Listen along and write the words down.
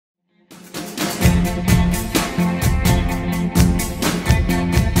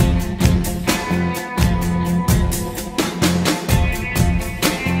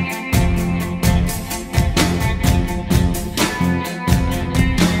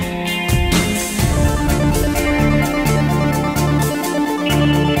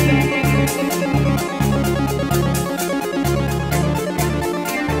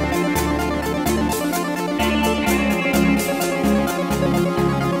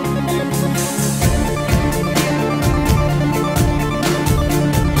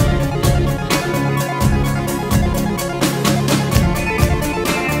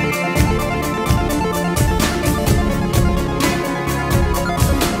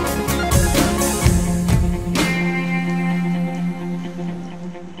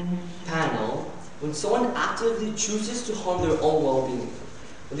someone actively chooses to harm their own well-being,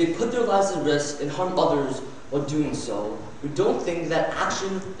 when they put their lives at risk and harm others while doing so, we don't think that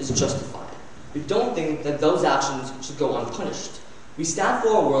action is justified. We don't think that those actions should go unpunished. We stand for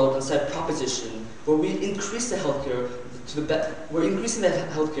a world and set proposition where we increase the healthcare we're increasing the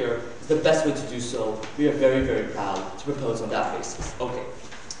healthcare is the best way to do so. We are very, very proud to propose on that basis. Okay,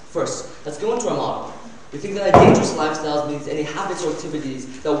 first, let's go into our model. We think that dangerous lifestyles means any habits or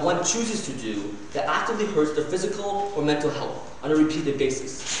activities that one chooses to do that actively hurts their physical or mental health on a repeated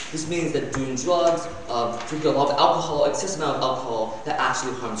basis. This means that doing drugs, drinking a lot of alcohol, excessive amount of alcohol, that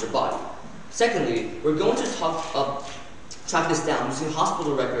actually harms your body. Secondly, we're going to track this down using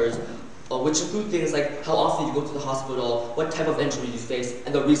hospital records, which include things like how often you go to the hospital, what type of injury you face,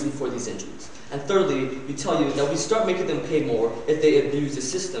 and the reason for these injuries. And thirdly, we tell you that we start making them pay more if they abuse the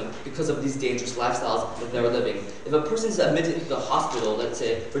system because of these dangerous lifestyles that they're living. If a person is admitted into the hospital, let's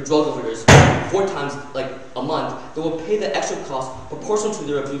say, for drug overdose 4 times a month, they will pay the extra cost proportional to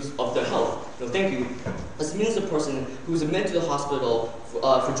their abuse of their health. No, thank you. This means a person who is admitted to the hospital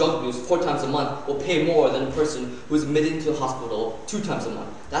for drug abuse 4 times a month will pay more than a person who is admitted into the hospital 2 times a month.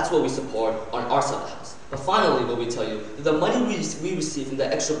 That's what we support on our side of the house. But finally, what we tell you, that the money we receive from the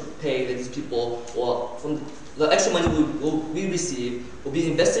extra pay that these people, or from the extra money we receive, will be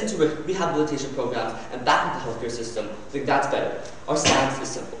invested into rehabilitation programs and back into the healthcare system. I think that's better. Our stance is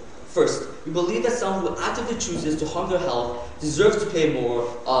simple. First, we believe that someone who actively chooses to harm their health deserves to pay more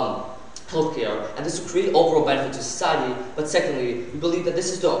healthcare, and this will create overall benefit to society. But secondly, we believe that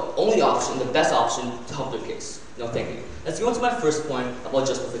this is the only option, the best option to help their case. No, thank you. Let's go into my first point about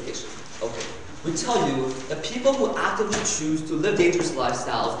justification. Okay. We tell you that people who actively choose to live dangerous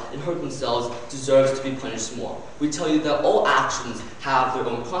lifestyles and hurt themselves deserve to be punished more. We tell you that all actions have their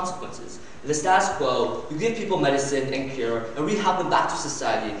own consequences. In the status quo, we give people medicine and care, and rehab them back to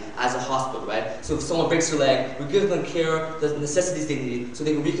society as a hospital, right? So if someone breaks their leg, we give them care, the necessities they need, so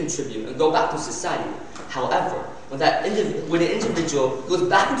they can recontribute and go back to society. However, when an individual goes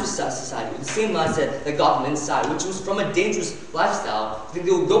back into society with the same mindset that got them inside, which was from a dangerous lifestyle, I think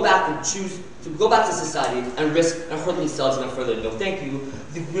they will go back and choose to go back to society and risk and hurt themselves even further. No, thank you.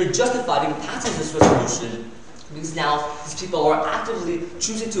 I think we're justified in passing this resolution because now these people are actively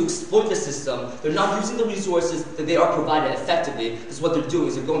choosing to exploit the system. They're not using the resources that they are provided effectively. This is what they're doing,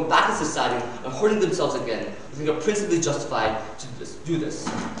 is they're going back to society and hurting themselves again. I think they're principally justified to do this.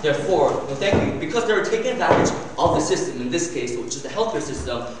 Therefore, no, thank you, because they're taking advantage of the system, in this case, which is the healthcare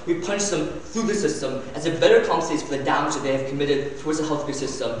system, we punish them through the system as a better compensation for the damage that they have committed towards the healthcare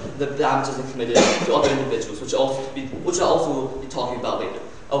system, the damages they've committed to other individuals, which I'll also be talking about later.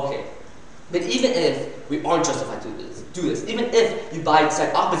 Okay. But even if we aren't justified to do this, even if you buy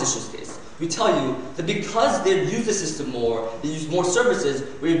side opposition's case, we tell you that because they use the system more, they use more services,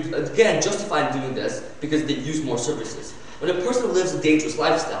 we're again justified in doing this because they use more services. When a person lives a dangerous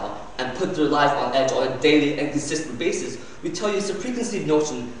lifestyle and puts their life on edge on a daily and consistent basis, we tell you it's a preconceived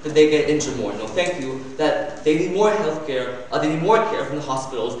notion that they get injured more. No, thank you, that they need more health care, they need more care from the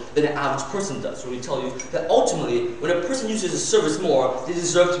hospitals than an average person does. So we tell you that ultimately, when a person uses a service more, they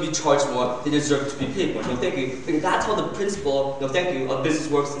deserve to be charged more, they deserve to be paid more. No, thank you. I think that's how the principle, no, thank you, of business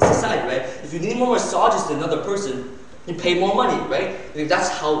works in society, right? If you need more massages than another person, you pay more money, right? I think that's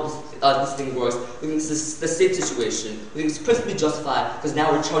how this thing works. I think it's the same situation. I think it's principally justified because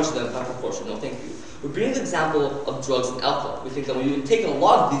now we're charging them by proportion. No, thank you. We're bringing the example of drugs and alcohol. We think that when you take a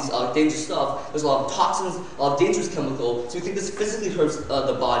lot of these dangerous stuff, there's a lot of toxins, a lot of dangerous chemicals, so we think this physically hurts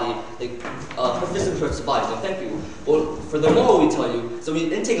the body, physically hurts the body. No, thank you. Well, furthermore, what we tell you is that when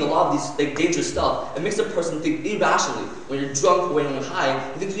you intake a lot of these dangerous stuff, it makes a person think irrationally. When you're drunk or when you're high,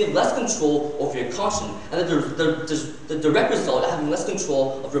 you think you have less control over your conscience, and that the direct result of having less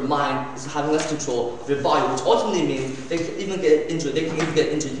control of your mind is having less control of your body, which ultimately means they can even get injured. They can even get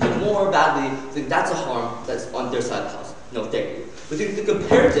injured even more badly. I think that's a harm that's on their side of the house. No, thank you. We think the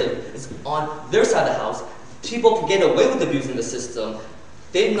comparative is on their side of the house. People can get away with abusing the system.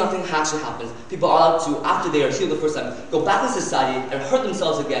 Nothing actually happens. People are allowed to, after they are healed the first time, go back to society and hurt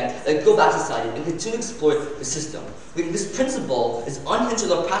themselves again, and go back to society and continue to exploit the system. This principle is unhinged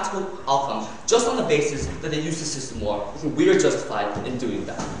of a practical outcome just on the basis that they use the system more. I think we are justified in doing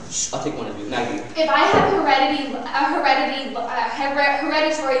that. I'll take one of you, Maggie. If I have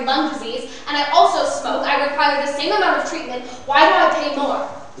hereditary lung disease and I also smoke, I require the same amount of treatment. Why do I pay more?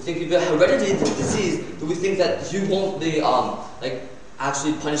 We think if you have hereditary disease, do we think that you won't be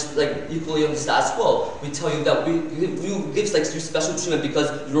actually punished like equally on the status quo. We tell you that we give like you special treatment because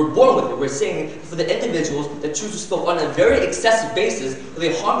you were born with it. We're saying for the individuals that choose to smoke on a very excessive basis,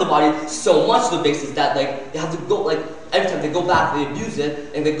 they harm the body so much to the basis that like they have to go like every time they go back, they abuse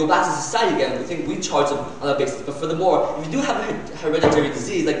it, and they go back to society again. We think we charge them on that basis. But furthermore, if you do have a hereditary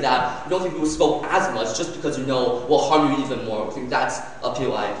disease like that, we don't think you will smoke as much just because you know will harm you even more. We think that's a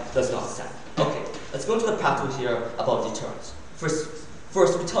POI does not stand. Okay, let's go into the practical here about deterrence.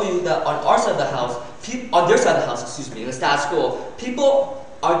 First, we tell you that on our side of the house, on their side of the house, excuse me, in the status quo, people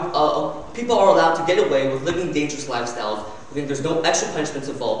are allowed to get away with living dangerous lifestyles. We think there's no extra punishments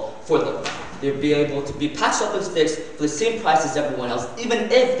involved for them. They'll be able to be patched up and fixed for the same price as everyone else,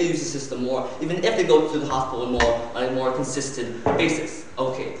 even if they use the system more, even if they go to the hospital more on a more consistent basis.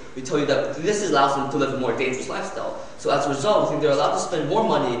 Okay, we tell you that this allows them to live a more dangerous lifestyle. So as a result, we think they're allowed to spend more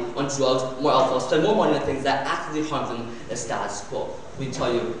money on drugs, more alcohol, spend more money on things that actively harm them in the status quo. We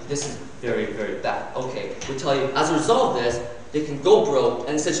tell you this is very, very bad. Okay, we tell you as a result of this, they can go broke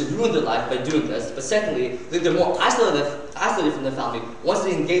and essentially ruin their life by doing this. But secondly, they're more isolated from their family once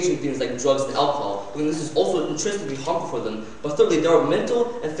they engage in things like drugs and alcohol. I mean, this is also intrinsically harmful for them. But thirdly, there are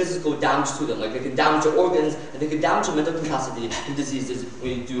mental and physical damage to them. Like they can damage their organs and they can damage their mental capacity and diseases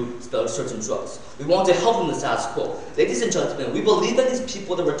when you do certain drugs. We want to help them in the status quo. Ladies and gentlemen, we believe that these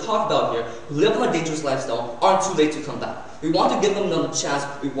people that we're talking about here who live on a dangerous lifestyle aren't too late to come back. We want to give them another chance.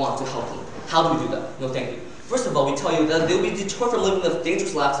 We want to help them. How do we do that? No, thank you. First of all, we tell you that they'll be deterred from living the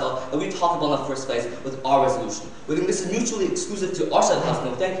dangerous lifestyle that we talked about in the first place with our resolution. We think this is mutually exclusive to our side of the house,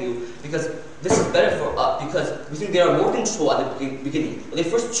 no thank you, because this is better for us, because we think they are more control at the beginning. When they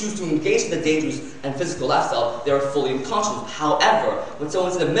first choose to engage in the dangerous and physical lifestyle, they are fully unconscious. However, when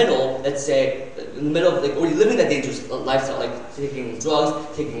someone's in the middle, let's say, in the middle of like already living that dangerous lifestyle, like taking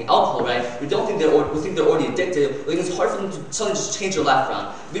drugs, taking alcohol, right? We think they're already addicted. We think it's hard for them to suddenly just change their life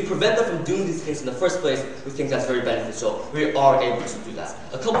around. If we prevent them from doing these things in the first place, we think that's very beneficial. We are able to do that.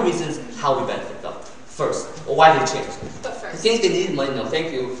 A couple reasons how we benefit them. First, or why they change. But first, we think they need money, no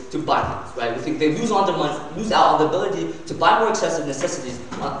thank you, to buy things, right? We think they lose out on the ability to buy more excessive necessities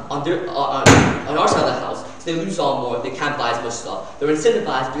on our side of the house. So they lose out more, they can't buy as much stuff. They're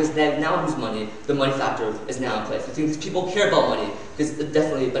incentivized because they now lose money, the money factor is now in place. We think these people care about money because it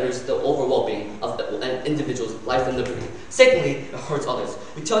definitely betters the overall well-being of an individual's life and liberty. Secondly, it hurts others.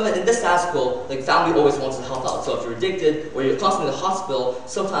 We tell them that in this status quo, like family always wants to help out. So if you're addicted or you're constantly in the hospital,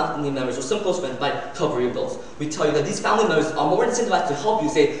 some family members or some close friends might cover your bills. We tell you that these family members are more incentivized to help you,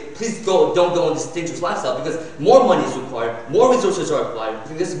 say, please don't go in this dangerous lifestyle because more money is required, more resources are required. I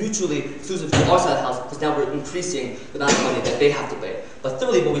think this is mutually exclusive to our side of the house because now we're increasing the amount of money that they have to pay. But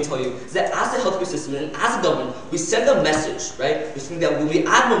thirdly, what we tell you is that as the healthcare system and as a government, we send a message, right? We think that when we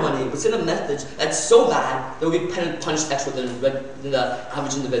add more money, we send a message that's so bad that we'll be punished extra than the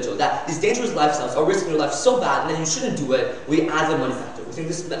average individual. That these dangerous lifestyles are risking your life so bad and that you shouldn't do it, we add the money factor. We think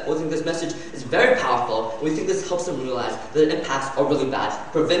this message is very powerful, and we think this helps them realize that the impacts are really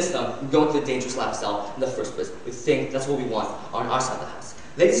bad, prevents them from going to the dangerous lifestyle in the first place. We think that's what we want on our side of the house.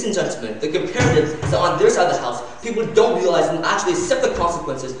 Ladies and gentlemen, the comparative is that on their side of the house, people don't realize and actually accept the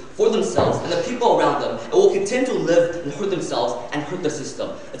consequences for themselves and the people around them, and will continue to live and hurt themselves and hurt the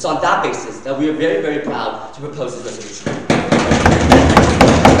system. It's on that basis that we are very, very proud to propose this resolution.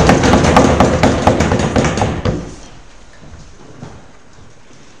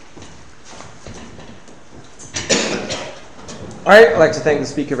 All right, I'd like to thank the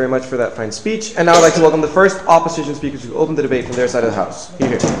speaker very much for that fine speech. And now I'd like to welcome the first opposition speaker to open the debate from their side of the House.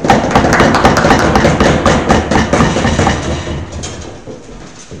 Here.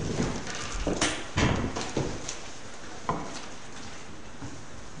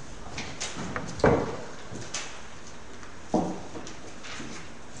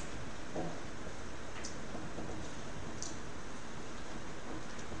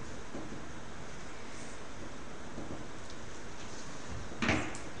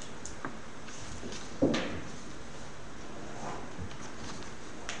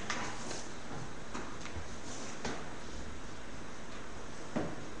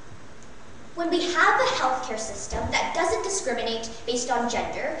 When we have a healthcare system that doesn't discriminate based on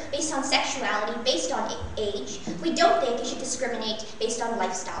gender, based on sexuality, based on age, we don't think it should discriminate based on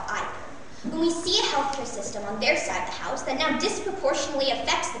lifestyle either. When we see a healthcare system on their side of the house that now disproportionately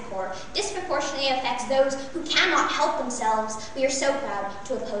affects the poor, disproportionately affects those who cannot help themselves, we are so proud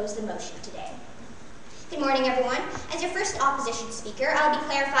to oppose the motion today. Good morning, everyone. As your first opposition speaker, I'll be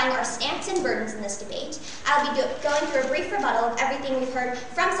clarifying our stance and burdens in this debate. I'll be going through a brief rebuttal of everything we've heard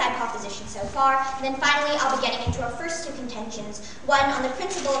from side proposition so far, and then finally I'll be getting into our first two contentions, one on the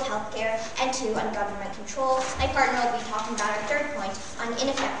principle of healthcare and two on government control. My partner will be talking about our third point on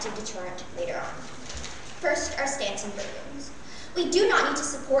ineffective deterrent later on. First, our stance and burdens. We do not need to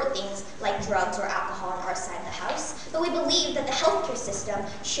support things like drugs or alcohol on our side of the house, but we believe that the healthcare system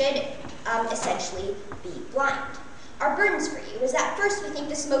should essentially be blind. Our burdens for you is that first, we think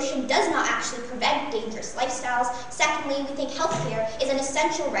this motion does not actually prevent dangerous lifestyles. Secondly, we think healthcare is an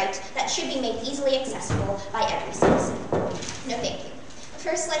essential right that should be made easily accessible by every citizen. No, thank you.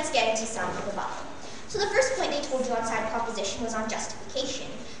 First, let's get into some of the bottom. So the first point they told you on side proposition was on justification.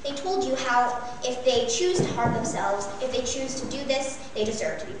 They told you how if they choose to harm themselves, if they choose to do this, they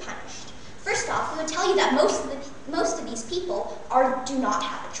deserve to be punished. First off, we would tell you that most of these people do not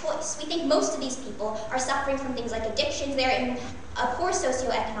have a choice. We think most of these people are suffering from things like addictions. They're in a poor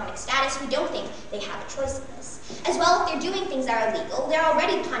socioeconomic status. We don't think they have a choice in this. As well, if they're doing things that are illegal, they're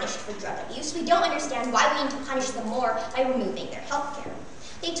already punished for drug abuse. We don't understand why we need to punish them more by removing their health care.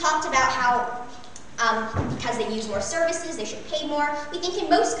 They talked about how because they use more services, they should pay more. We think in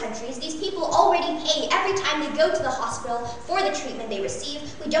most countries, these people already pay every time they go to the hospital for the treatment they receive.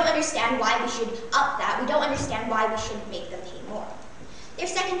 We don't understand why we should up that. We don't understand why we should make them pay more. Their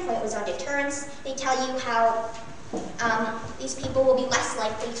second point was on deterrence. They tell you how these people will be less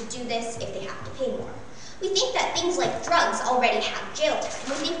likely to do this if they have to pay more. We think that things like drugs already have jail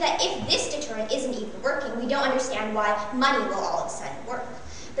time. We think that if this deterrent isn't even working, we don't understand why money will all of a sudden work.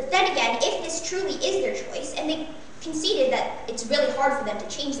 But then again, if this truly is their choice, and they conceded that it's really hard for them to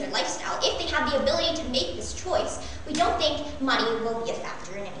change their lifestyle, if they have the ability to make this choice, we don't think money will be a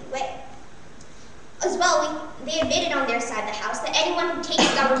factor in any way. As well, they admitted on their side of the house that anyone who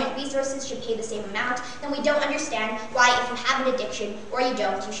takes government resources should pay the same amount, then we don't understand why if you have an addiction or you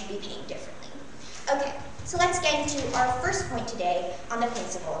don't, you should be paying differently. Okay, so let's get into our first point today on the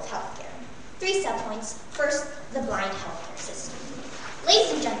principle of healthcare. 3 subpoints. First, the blind healthcare system.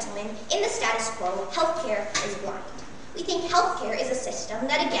 Ladies and gentlemen, in the status quo, healthcare is blind. We think healthcare is a system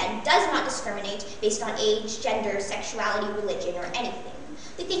that, again, does not discriminate based on age, gender, sexuality, religion, or anything.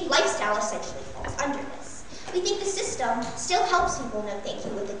 We think lifestyle essentially falls under this. We think the system still helps people, no thank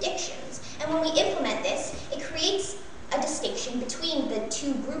you, with addictions. And when we implement this, it creates a distinction between the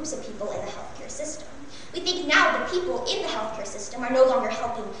two groups of people in the healthcare system. We think now the people in the healthcare system are no longer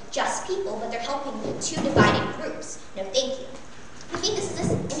helping just people, but they're helping two divided groups. No thank you. We think this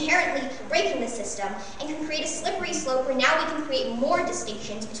is inherently breaking the system and can create a slippery slope where now we can create more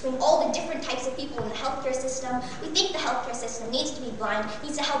distinctions between all the different types of people in the healthcare system. We think the healthcare system needs to be blind,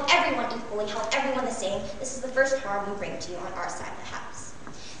 needs to help everyone equally, help everyone the same. This is the first harm we bring to you on our side of the house.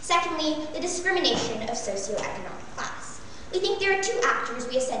 Secondly, the discrimination of socioeconomic class. We think there are 2 actors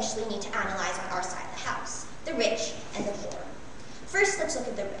we essentially need to analyze on our side of the house, the rich and the poor. First, let's look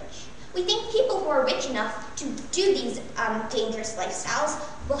at the rich. We think people who are rich enough to do these dangerous lifestyles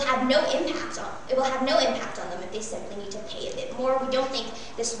will have no impact on them if they simply need to pay a bit more. We don't think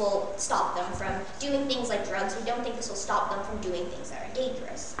this will stop them from doing things like drugs. We don't think this will stop them from doing things that are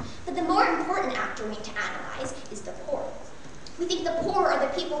dangerous. But the more important actor we need to analyze is the poor. We think the poor are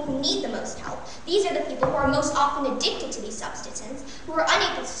the people who need the most help. These are the people who are most often addicted to these substances, who are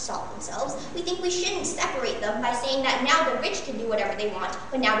unable to stop themselves. We think we shouldn't separate them by saying that now the rich can do whatever they want,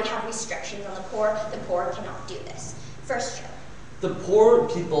 but now we have restrictions on the poor. The poor cannot do this. First, Joe. The poor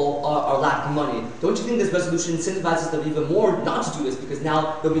people are lacking money. Don't you think this resolution incentivizes them even more not to do this because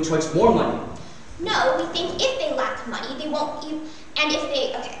now they'll be charged more money? No, we think if they lack money, they won't even, and if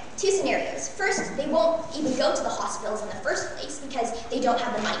they, okay, 2 scenarios. First, they won't even go to the hospitals in the first place because they don't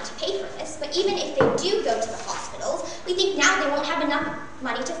have the money to pay for this. But even if they do go to the hospitals, we think now they won't have enough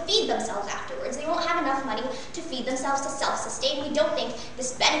money to feed themselves afterwards. They won't have enough money to feed themselves to self-sustain. We don't think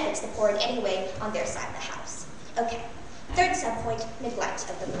this benefits the poor in any way on their side of the house. Okay, third subpoint, neglect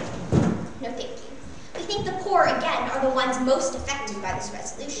of the poor. No thank you. We think the poor, again, are the ones most affected by this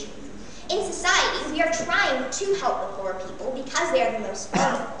resolution. In society, we are trying to help the poor people because they are the most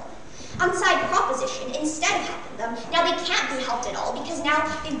vulnerable. On side proposition, instead of helping them, now they can't be helped at all because now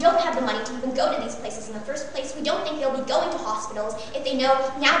they don't have the money to even go to these places in the first place. We don't think they'll be going to hospitals if they know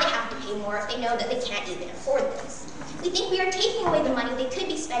now they have to pay more, if they know that they can't even afford this. We think we are taking away the money they could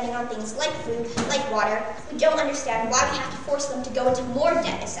be spending on things like food, like water. We don't understand why we have to force them to go into more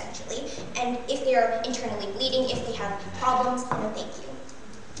debt, essentially, and if they are internally bleeding, if they have problems, no thank you.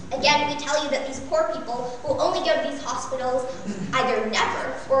 Again, we tell you that these poor people will only go to these hospitals either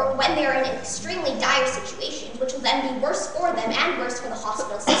never or when they are in extremely dire situations, which will then be worse for them and worse for the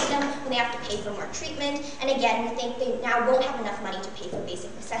hospital system when they have to pay for more treatment. And again, we think they now won't have enough money to pay for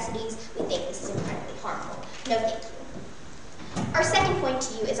basic necessities. We think this is incredibly harmful. No thank you. Our second point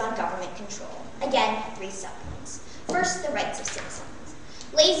to you is on government control. Again, 3 subpoints. First, the rights of citizens.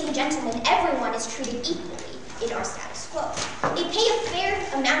 Ladies and gentlemen, everyone is treated equally in our status quo. They pay a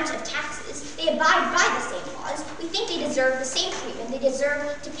fair amount of taxes. They abide by the same laws. We think they deserve the same treatment. They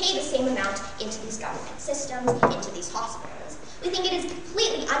deserve to pay the same amount into these government systems, into these hospitals. We think it is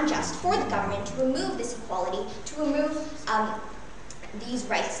completely unjust for the government to remove this equality, to remove these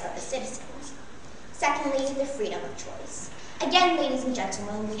rights of the citizens. Secondly, the freedom of choice. Again, ladies and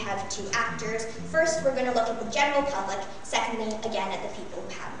gentlemen, we have 2 actors. First, we're going to look at the general public. Secondly, again, at the people who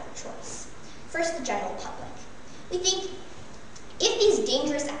have no choice. First, the general public. We think if these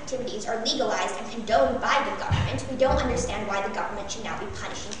dangerous activities are legalized and condoned by the government, we don't understand why the government should now be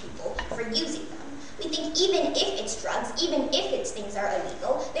punishing people for using them. We think even if it's drugs, even if it's things that are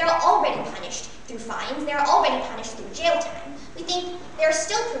illegal, they are already punished through fines, they are already punished through jail time. We think they are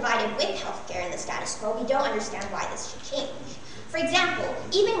still provided with health care in the status quo. We don't understand why this should change. For example,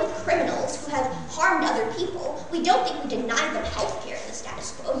 even with criminals who have harmed other people, we don't think we deny them health care in the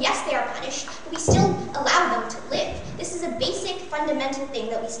status quo. Yes, they are punished, but we still allow them to live. This is a basic, fundamental thing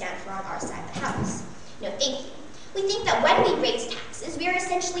that we stand for on our side of the house. No, thank you. We think that when we raise taxes, we are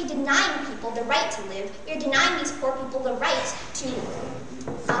essentially denying people the right to live. We are denying these poor people the right to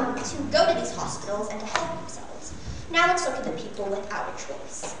go to these hospitals and to help themselves. Now let's look at the people without a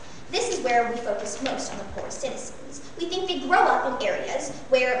choice. This is where we focus most on the poor citizens. We think they grow up in areas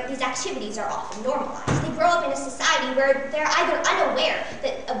where these activities are often normalized. They grow up in a society where they're either unaware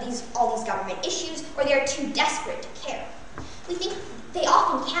of all these government issues or they're too desperate to care. We think they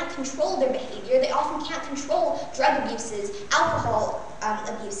often can't control their behavior. They often can't control drug abuses, alcohol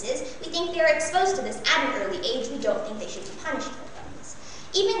abuses. We think they're exposed to this at an early age. We don't think they should be punished for things.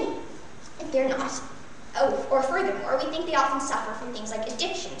 Even if they're not. Or furthermore, we think they often suffer from things like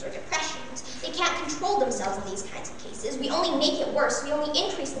addictions or depressions. They can't control themselves in these kinds of cases. We only make it worse. We only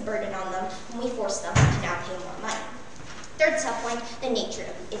increase the burden on them when we force them to now pay more money. Third subpoint, the nature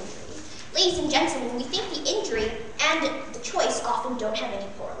of the injury. Ladies and gentlemen, we think the injury and the choice often don't have any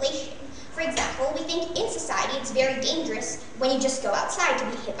correlation. For example, we think in society it's very dangerous when you just go outside to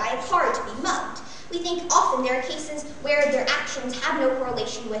be hit by a car, to be mugged. We think often there are cases where their actions have no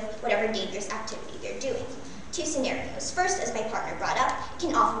correlation with whatever dangerous activity they're doing. 2 scenarios. First, as my partner brought up, it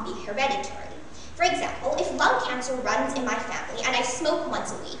can often be hereditary. For example, if lung cancer runs in my family and I smoke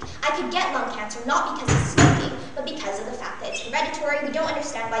once a week, I could get lung cancer not because of smoking, but because of the fact that it's hereditary. We don't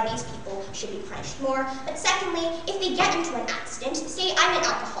understand why these people should be punished more. But secondly, if they get into an accident, say I'm an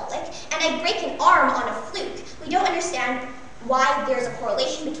alcoholic, and I break an arm on a fluke, we don't understand why there's a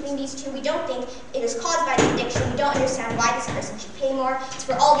correlation between these two. We don't think it is caused by the addiction. We don't understand why this person should pay more. It's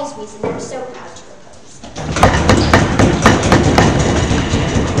for all these reasons we're so proud to oppose.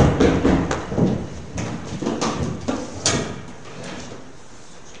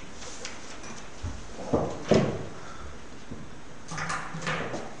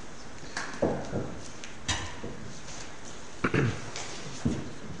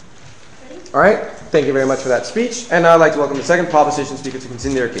 All right, thank you very much for that speech. And now I'd like to welcome the second proposition speaker to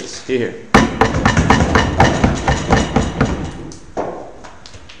continue their case. Here.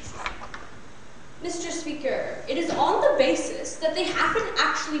 Mr. Speaker, it is on the basis that they haven't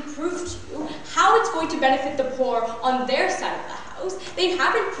actually proved to you how it's going to benefit the poor on their side of the house. They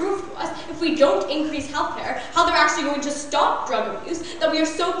haven't proved to us if we don't increase healthcare, how they're actually going to stop drug abuse, that we are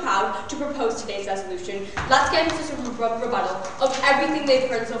so proud to propose today's resolution. Let's get into some rebuttal of everything we've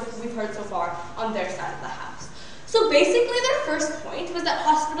heard so far on their side of the house. So basically their first point was that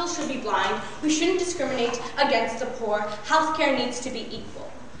hospitals should be blind, we shouldn't discriminate against the poor, healthcare needs to be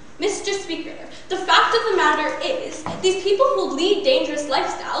equal. Mr. Speaker, the fact of the matter is, these people who lead dangerous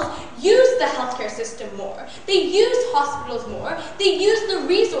lifestyles use the healthcare system more. They use hospitals more. They use the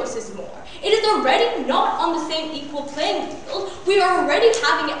resources more. It is already not on the same equal playing field. We are already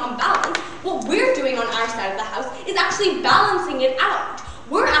having it unbalanced. What we're doing on our side of the house is actually balancing it out.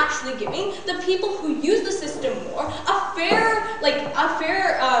 We're actually giving the people who use the system more a fair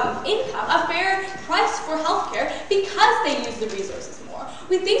income, a fair price for healthcare because they use the resources more.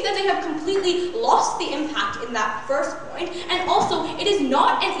 We think that they have completely lost the impact in that first point, and also it is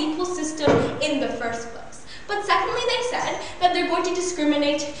not an equal system in the first place. But secondly, they said that they're going to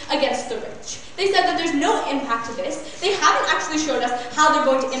discriminate against the rich. They said that there's no impact to this. They haven't actually showed us how they're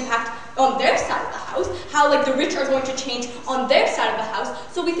going to impact on their side of the house, how like the rich are going to change on their side of the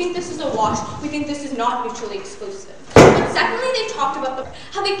house. So we think this is a wash. We think this is not mutually exclusive. But secondly, they talked about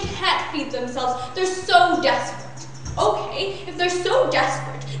how they can't feed themselves. They're so desperate. Okay, if they're so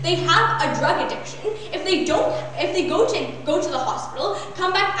desperate, they have a drug addiction. If they go to the hospital,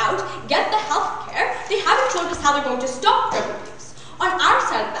 come back out, get the health care, they haven't shown us how they're going to stop drug abuse. On our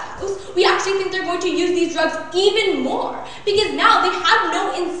side of the house, we actually think they're going to use these drugs even more because now they have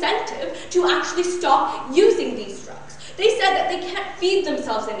no incentive to actually stop using these drugs. They said that they can't feed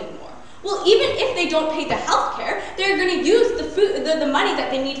themselves anymore. Well, even if they don't pay the health care, they're going to use the money that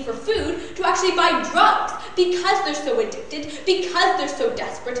they need for food to actually buy drugs because they're so addicted, because they're so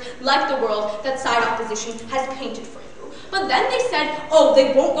desperate, like the world that side opposition has painted for you. But then they said, oh,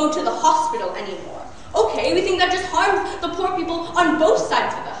 they won't go to the hospital anymore. Okay, we think that just harms the poor people on both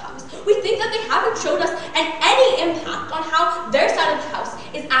sides of the house. We think that they haven't showed us any impact on how their side of the house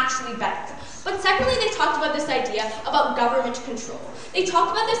is actually better. But secondly, they talked about this idea about government control. They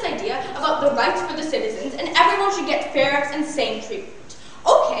talked about this idea about the rights for the citizens and everyone should get fair and same treatment.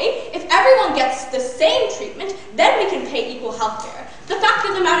 Okay, if everyone gets the same treatment, then we can pay equal health care. The fact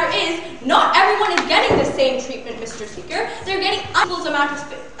of the matter is, not everyone is getting the same treatment, Mr. Speaker. They're getting equal amount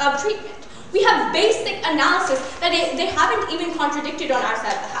of treatment. We have basic analysis that they haven't even contradicted on our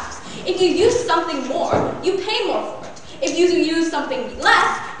side of the house. If you use something more, you pay more for it. If you use something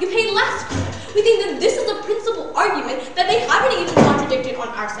less, you pay less for it. We think that this is a principal argument that they haven't even contradicted on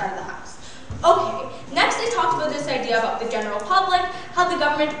our side of the house. Okay, next they talked about this idea about the general public, how the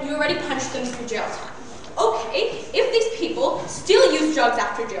government, we already punished them through jail time. Okay, if these people still use drugs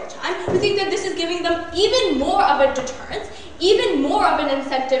after jail time, we think that this is giving them even more of a deterrence, even more of an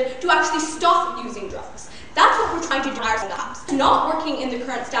incentive to actually stop using drugs. That's what we're trying to do in our house. It's not working in the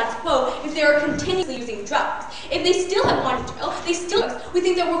current status quo if they are continuously using drugs. If they still have gone to jail, we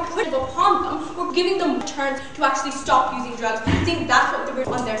think that we're putting upon them, we're giving them returns to actually stop using drugs. We think that's what they're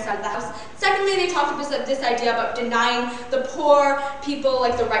on their side of the house. Secondly, they talked about this idea about denying the poor people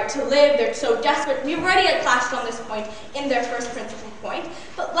like the right to live. They're so desperate. We've already clashed on this point in their first principle point.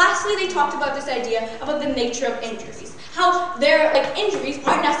 But lastly, they talked about this idea about the nature of injuries. How their injuries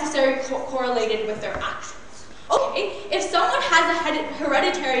aren't necessarily correlated with their actions. Okay, if someone has a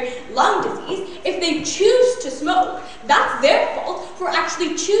hereditary lung disease, if they choose to smoke, that's their fault for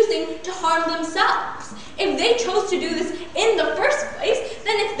actually choosing to harm themselves. If they chose to do this in the first place,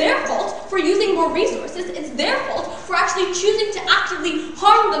 then it's their fault for using more resources. It's their fault for actually choosing to actively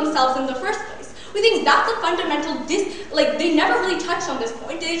harm themselves in the first place. We think that's a fundamental they never really touched on this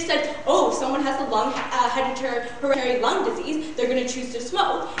point. They just said, oh, if someone has a hereditary lung disease, they're going to choose to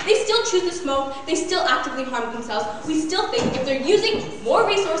smoke. They still choose to smoke. They still actively harm themselves. We still think if they're using more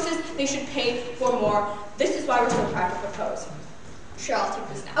resources, they should pay for more. This is why we're so proud to propose. Sure, I'll take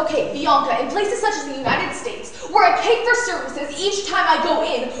this now. Okay, Bianca, in places such as the United States, where I pay for services each time I go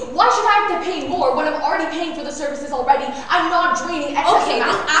in, why should I have to pay more when I'm already paying for the services already? I'm not draining excess Okay,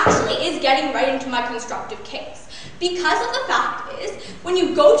 amount. this actually is getting right into my constructive case. Because of the fact is, when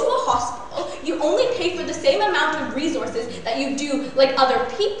you go to a hospital, you only pay for the same amount of resources that you do like other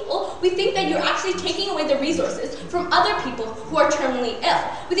people. We think that you're actually taking away the resources from other people who are terminally ill.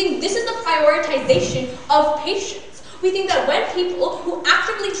 We think this is the prioritization of patients. We think that when people who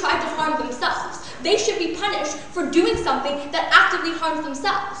actively try to harm themselves, they should be punished for doing something that actively harms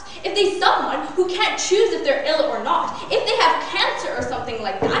themselves. If there's someone who can't choose if they're ill or not, if they have cancer or something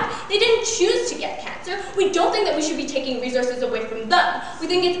like that, they didn't choose to get cancer, we don't think that we should be taking resources away from them. We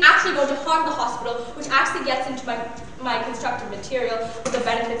think it's actually going to harm the hospital, which actually gets into my constructive material with the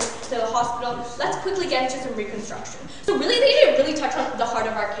benefits to the hospital. Let's quickly get into some reconstruction. So really, they didn't really touch on the heart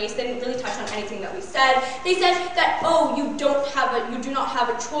of our case. They didn't really touch on anything that we said. They said that, oh, you do not have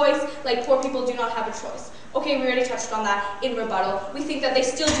a choice, like poor people do not have a choice. Okay, we already touched on that in rebuttal. We think that they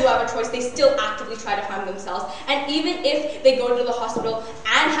still do have a choice. They still actively try to harm themselves. And even if they go to the hospital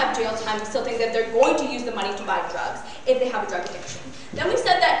and have jail time, we still think that they're going to use the money to buy drugs if they have a drug addiction. Then we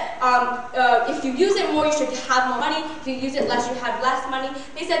said that if you use it more, you should have more money. If you use it less, you have less money.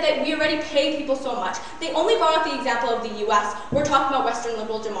 They said that we already pay people so much. They only brought up the example of the US. We're talking about Western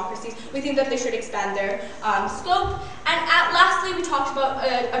liberal democracies. We think that they should expand their scope. And lastly, we talked about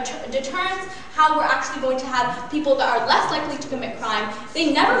deterrence, how we're actually going to have people that are less likely to commit crime.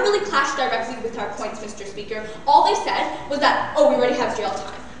 They never really clashed directly with our points, Mr. Speaker. All they said was that, oh, we already have jail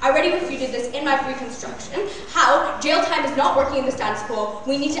time. I already refuted this in my reconstruction, how jail time is not working in the status quo.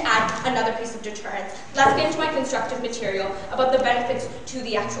 We need to add another piece of deterrence. Let's get into my constructive material about the benefits to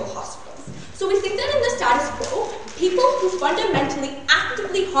the actual hospitals. So we think that in the status quo, people who fundamentally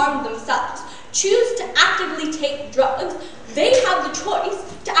actively harm themselves, choose to actively take drugs, they have the choice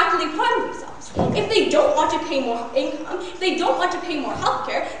to actively harm themselves. if they don't want to pay more income, if they don't want to pay more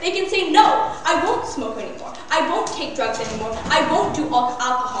healthcare, they can say, no, I won't smoke anymore. I won't take drugs anymore. I won't do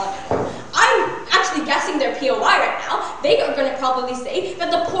alcohol anymore. I'm actually guessing their POI right now. They are going to probably say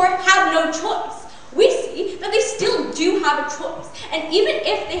that the poor have no choice. We see that they still do have a choice. And even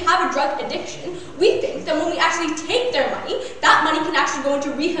if they have a drug addiction, we think that when we actually take their money, that money can actually go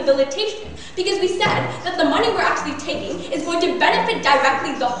into rehabilitation. Because we said that the money we're actually taking is going to benefit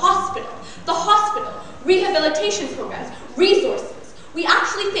directly the hospital, rehabilitation programs, resources. We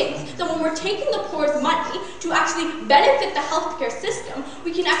actually think that when we're taking the poor's money to actually benefit the healthcare system,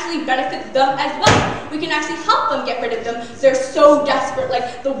 we can actually benefit them as well. We can actually help them get rid of them. They're so desperate,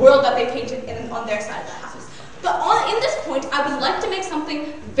 like the world that they painted on their side of the house. But in this point, I would like to make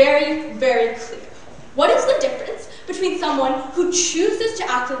something very, very clear. What is the difference between someone who chooses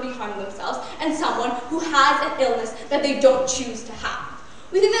to actively harm themselves and someone who has an illness that they don't choose to have?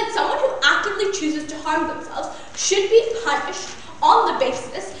 We think that someone who actively chooses to harm themselves should be punished on the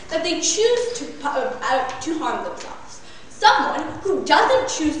basis that they choose to harm themselves. Someone who doesn't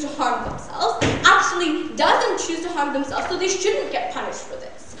choose to harm themselves actually doesn't choose to harm themselves, so they shouldn't get punished for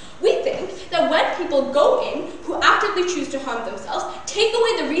this. We think that when people go in who actively choose to harm themselves, take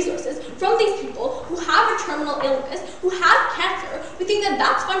away the resources from these people who have a terminal illness, who have cancer, we think that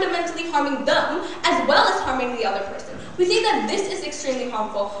that's fundamentally harming them as well as harming the other person. We think that this is extremely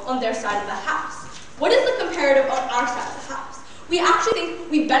harmful on their side of the house. What is the comparative on our side of the house? We actually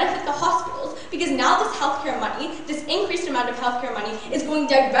think we benefit the hospitals because now this healthcare money, this increased amount of healthcare money, is going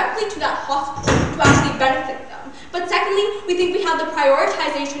directly to that hospital to actually benefit them. But secondly, we think we have the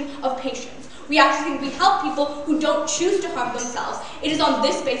prioritization of patients. We actually think we help people who don't choose to harm themselves. It is on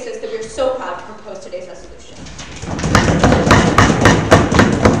this basis that we're so proud to propose today's resolution.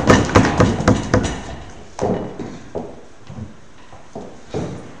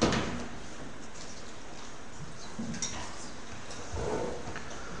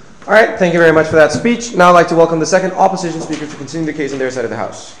 All right, thank you very much for that speech. Now I'd like to welcome the second opposition speaker to continue the case on their side of the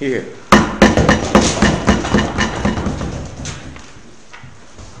House. Here.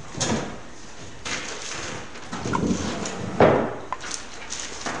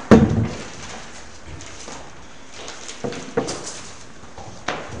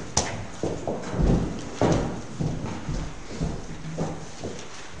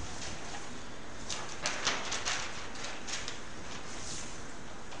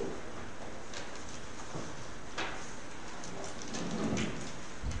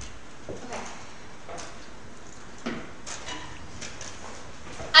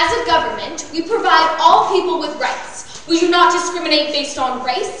 As a government, we provide all people with rights. We do not discriminate based on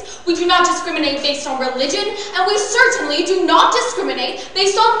race, we do not discriminate based on religion, and we certainly do not discriminate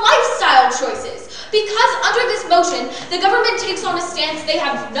based on lifestyle choices. Because under this motion, the government takes on a stance they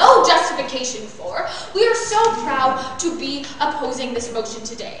have no justification for, we are so proud to be opposing this motion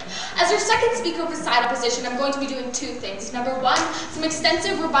today. As our second speaker for side opposition, I'm going to be doing two things. Number one, some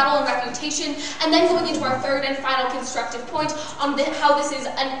extensive rebuttal and refutation, and then going into our third and final constructive point on how this is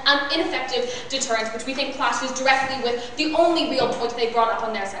an ineffective deterrent, which we think clashes directly with the only real point they brought up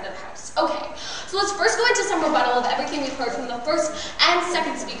on their side of the House. Okay, so let's first go into some rebuttal of everything we've heard from the first and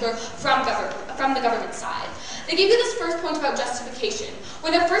second speaker from the government side. They gave you this first point about justification,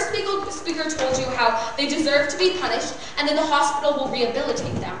 where the first speaker told you how they deserve to be punished and then the hospital will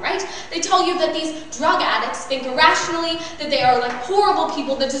rehabilitate them, right? They tell you that these drug addicts think irrationally, that they are like horrible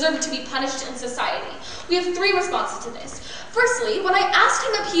people that deserve to be punished in society. We have three responses to this. Firstly, when I asked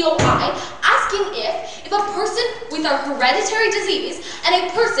him a POI, asking if a person with a hereditary disease and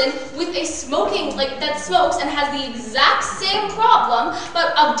a person with a that smokes and has the exact same problem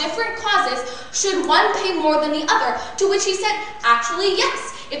but of different causes, should one pay more than the other? To which he said, actually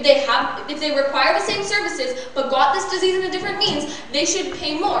yes. If they require the same services but got this disease in a different means, they should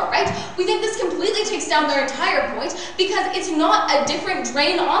pay more, right? We think this completely takes down their entire point because it's not a different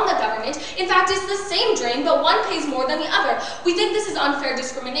drain on the government. In fact, it's the same drain, but one pays more than the other. We think this is unfair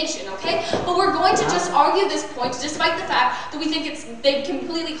discrimination, okay? But we're going to just argue this point despite the fact that we think they've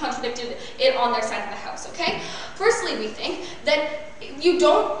completely contradicted it on their side of the House, okay? Firstly, we think that you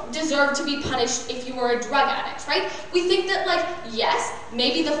don't deserve to be punished if you were a drug addict, right? We think that, like, yes,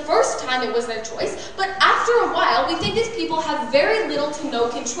 maybe the first time it was their choice, but after a while, we think these people have very little to no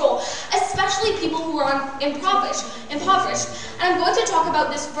control, especially people who are impoverished. And I'm going to talk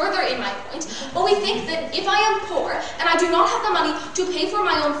about this further in my point, but we think that if I am poor and I do not have the money to pay for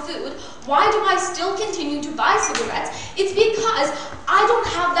my own food, why do I still continue to buy cigarettes? It's because I don't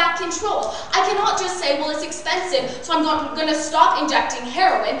have that control. I cannot just say, well, it's expensive, so I'm going to stop injecting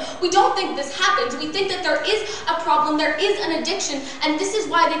heroin. We don't think this happens. We think that there is a problem, there is an addiction, and this is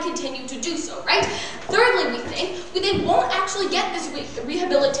why they continue to do so, right? Thirdly, we think they won't actually get this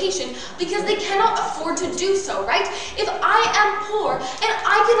rehabilitation because they cannot afford to do so, right? If I am poor and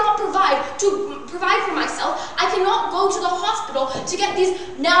I cannot provide for myself, I cannot go to the hospital to get these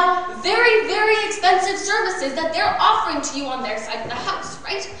now very, very expensive services that they're offering to you on their side of the house,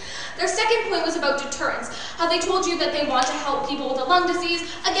 right? Their second point was about deterrence, how they told you that they want to help people with a lung disease.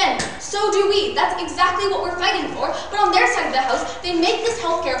 Again, so do we. That's exactly what we're fighting for. But on their side of the house, they make this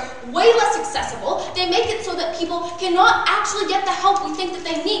healthcare way less accessible. They make it so that people cannot actually get the help we think that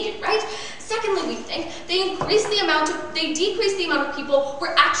they need, right? Secondly, we think they decrease the amount of people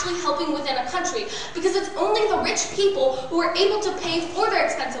we're actually helping within a country because it's only the rich people who are able to pay for their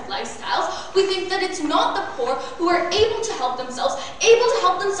expensive lifestyles. We think that it's not the poor who are able to help themselves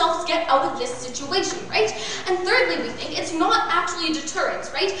get out of this situation, right? And thirdly, we think it's not actually a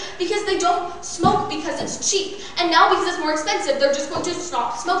deterrence, right? Because they don't smoke because it's cheap. And now because it's more expensive, they're just going to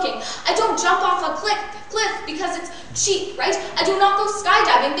stop smoking. I don't jump off a cliff because it's cheap, right? I do not go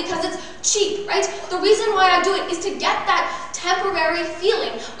skydiving because it's cheap, right? The reason why I do it is to get that temporary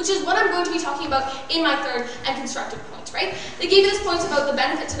feeling, which is what I'm going to be talking about in my third and constructive point, right? They gave this point about the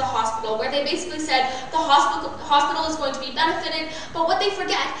benefit to the hospital, where they basically said the hospital is going to be benefited, but what they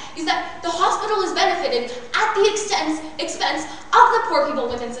forget is that the hospital is benefited at the expense of the poor people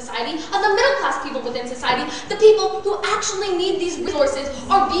within society, of the middle class people within society. The people who actually need these resources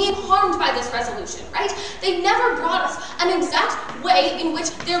are being harmed by this resolution, right? They never brought us an exact way in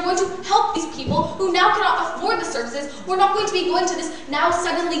which they're going to help these people who now cannot afford the services, who are not going to be going to this now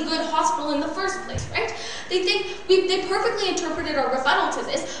suddenly good hospital in the first place, right? They perfectly interpreted our rebuttal to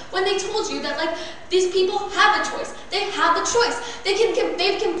this when they told you that, like, these people have a choice. They have the choice.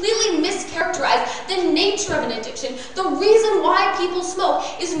 They've completely mischaracterized the nature of an addiction. The reason why people smoke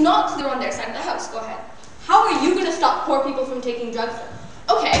is not clear on their side of the house. Go ahead. How are you going to stop poor people from taking drugs then?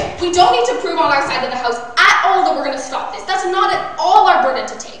 Okay, we don't need to prove on our side of the house at all that we're going to stop this. That's not at all our burden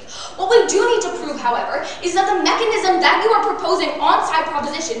to take. What we do need to prove, however, is that the mechanism that you are proposing on side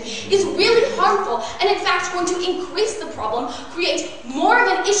proposition is really harmful and in fact going to increase the problem, create more of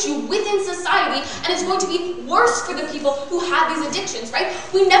an issue within society, and it's going to be worse for the people who have these addictions, right?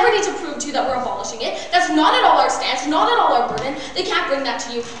 We never need to prove to you that we're abolishing it. That's not at all our stance, not at all our burden. They can't bring that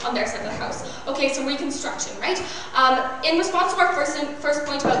to you on their side of the house. Okay, so reconstruction, right? In response to our first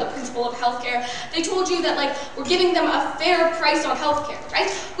point about the principle of healthcare, they told you that, like, we're giving them a fair price on healthcare, right?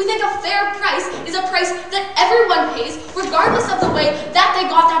 We think a fair price is a price that everyone pays regardless of the way that they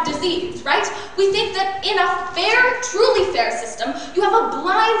got that disease, right? We think that in a fair, truly fair system, you have a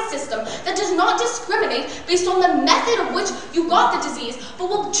blind system that does not discriminate based on the method of which you got the disease, but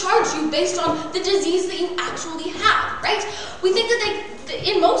will charge you based on the disease that you actually have, right? We think that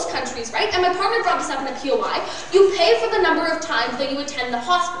in most countries, right, and my partner brought this up in the POI, you pay for the number of times that you attend the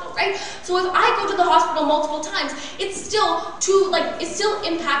hospital, right? So if I go to the hospital multiple times, it still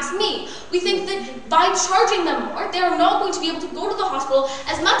impacts me. We think that by charging them more, they're not going to be able to go to the hospital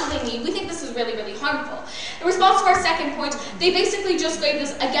as much as they need. We think this is really, really harmful. In response to our second point, they basically just gave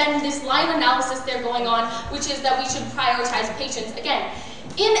this, again, this line analysis they're going on, which is that we should prioritize patients. Again,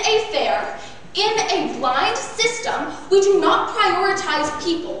 in a blind system, we do not prioritize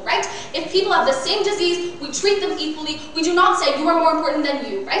people, right? If people have the same disease, we treat them equally. We do not say you are more important than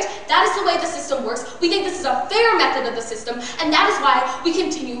you, right? That is the way the system works. We think this is a fair method of the system, and that is why we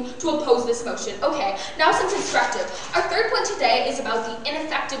continue to oppose this motion. Okay, now some constructive. Our third point today is about the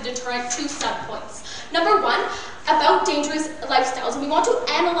ineffective deterrent, 2 sub-points. Number 1, about dangerous lifestyles, and we want to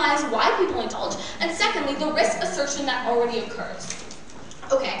analyze why people indulge, and secondly, the risk assertion that already occurs.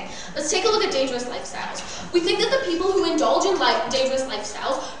 Okay, let's take a look at dangerous lifestyles. We think that the people who indulge in dangerous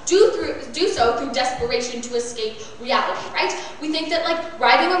lifestyles do so through desperation to escape reality, right? We think that, like,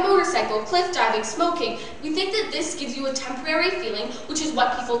 riding a motorcycle, cliff diving, smoking, we think that this gives you a temporary feeling, which is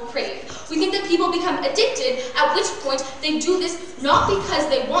what people crave. We think that people become addicted, at which point they do this not because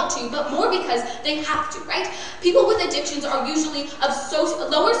they want to, but more because they have to, right? People with addictions are usually of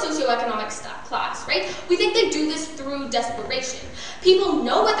lower socioeconomic class, right? We think they do this through desperation. People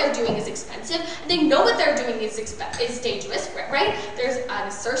know what they're doing is expensive, and they know what they're doing is dangerous, right? There's an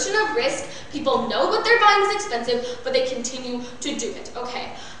assertion of risk. People know what they're buying is expensive, but they continue to do it.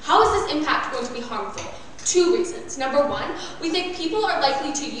 Okay, how is this impact going to be harmful? 2 reasons. Number 1, we think people are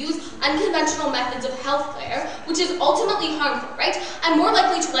likely to use unconventional methods of healthcare, which is ultimately harmful, right? I'm more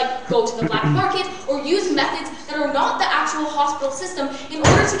likely to, like, go to the black market or use methods that are not the actual hospital system in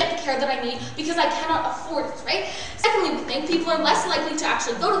order to get the care that I need because I cannot afford it, right? Secondly, we think people are less likely to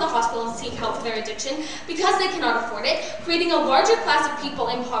actually go to the hospital and seek help for their addiction because they cannot afford it, creating a larger class of people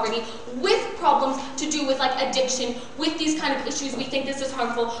in poverty with problems to do with like addiction, with these kind of issues. We think this is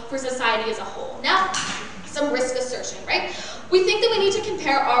harmful for society as a whole. Now, some risk assertion, right? We think that we need to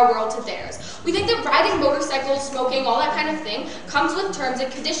compare our world to theirs. We think that riding motorcycles, smoking, all that kind of thing comes with terms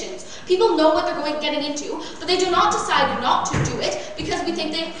and conditions. People know what they're getting into, but they do not decide not to do it because we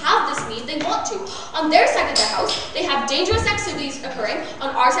think they have this need, they want to. On their side of the house, they have dangerous activities occurring.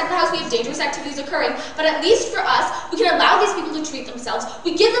 On our side of the house, we have dangerous activities occurring, but at least for us, we can allow these people to treat themselves.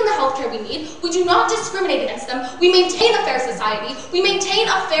 We give them the healthcare we need. We do not discriminate against them. We maintain a fair society. We maintain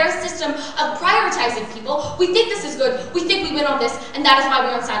a fair system of prioritizing people. We think this is good. We think we win on this, and that is why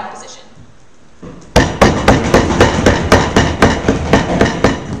we're on side opposition.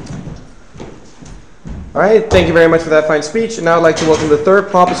 All right, thank you very much for that fine speech. And now I'd like to welcome the third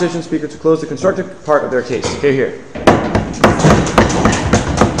proposition speaker to close the constructive part of their case. Hear, hear.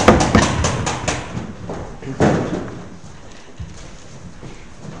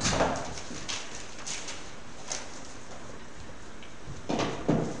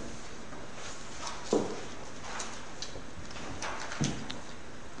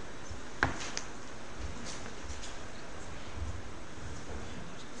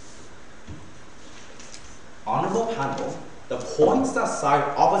 Honorable panel, the points that side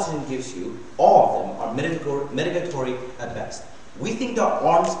opposition gives you, all of them are mitigatory at best. We think that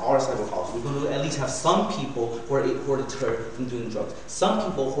arms our side of the house. We're going to at least have some people who are deterred from doing drugs. Some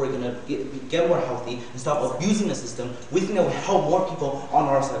people who are going to get more healthy and stop abusing the system. We think that will help more people on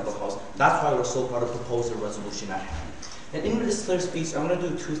our side of the house. That's why we're so proud to propose a resolution at hand. And in this clear speech, I'm going to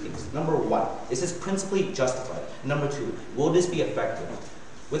do two things. Number one, is this principally justified? Number two, will this be effective?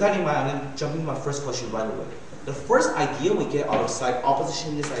 With that in mind, I'm going to jump into my first question right away. The first idea we get out of side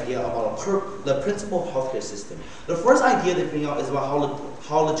opposition is this idea about the principle of healthcare system. The first idea they bring out is about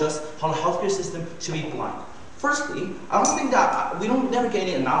how the healthcare system should be blind. Firstly, I don't think that we don't never get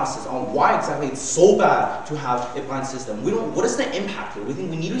any analysis on why exactly it's so bad to have a blind system. What is the impact here? We think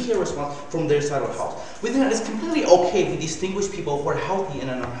we need to hear a response from their side of the house. We think that it's completely okay if we distinguish people who are healthy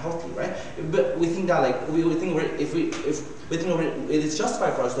and are unhealthy, right? But we think that it is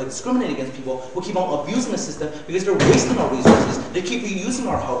justified for us to discriminate against people who keep on abusing the system because they're wasting our resources. They keep reusing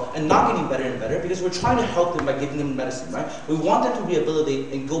our health and not getting better and better because we're trying to help them by giving them medicine, right? We want them to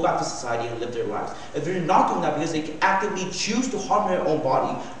rehabilitate and go back to society and live their lives. If they're not doing that because they actively choose to harm their own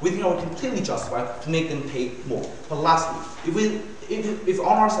body, we think we're completely justified to make them pay more. But lastly, if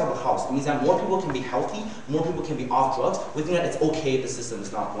on our side of the house, it means that more people can be healthy, more people can be off drugs, we think that it's okay if the system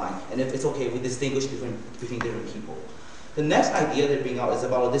is not blind, and if it's okay if we distinguish between different people. The next idea they bring out is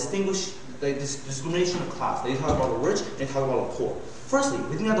about this discrimination of class. They talk about the rich and they talk about the poor. Firstly,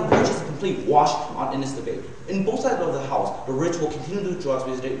 we think that the rich is a complete wash in this debate. In both sides of the house, the rich will continue to do drugs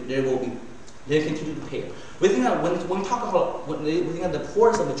because they continue to pay. We think that when we talk about, we think that the poor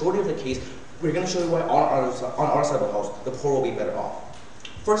is the majority of the case, we're going to show you why on our side of the house, the poor will be better off.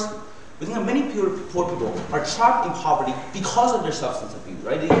 Firstly, we think that many poor people are trapped in poverty because of their substance abuse,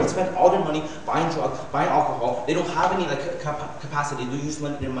 right? They spend all their money buying drugs, buying alcohol. They don't have any capacity to use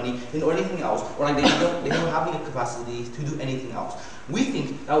their money or anything else, or they don't have any capacity to do anything else. We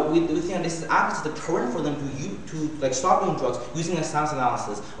think that this is acts as a deterrent for them to stop doing drugs using a science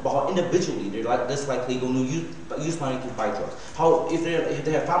analysis about how individually they're less likely going to use money to buy drugs. How if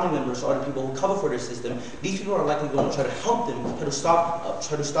they have family members or other people who cover for their system, these people are likely going to try to help them try to stop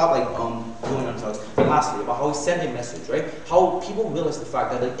going on drugs. And lastly, about how we send a message, right? How people realize the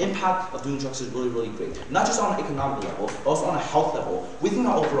fact that the impact of doing drugs is really, really great. Not just on an economic level, but also on a health level. We think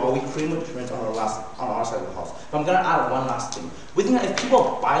that overall we create a difference on our side of the house. But I'm going to add one last thing. We think that if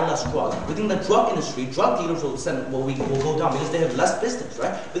people buy less drugs, we think the drug industry, drug dealers will go down because they have less business,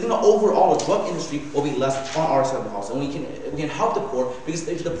 right? We think that overall the drug industry will be less on our side of the house, and we can help the poor because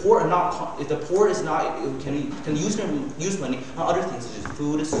if the poor can use money on other things such as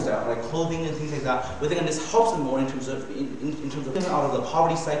food, like clothing and things like that. We think that this helps them more in terms of getting out of the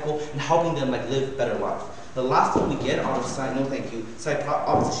poverty cycle and helping them live better lives. The last thing we get out of side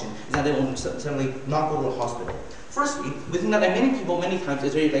opposition is that they will certainly not go to the hospital. Firstly, we think that like many people, many times,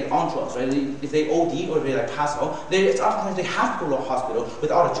 if they're like on drugs, right? If they OD or if they like pass out, it's oftentimes they have to go to a hospital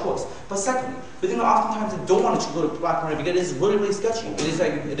without a choice. But secondly, we think that oftentimes they don't want to go to black market because it's really, really sketchy.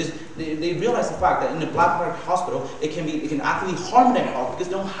 They realize the fact that in a black market hospital, it can actually harm their health because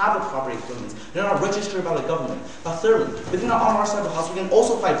they don't have the proper equipment. They're not registered by the government. But thirdly, we think that on our side of the house, we can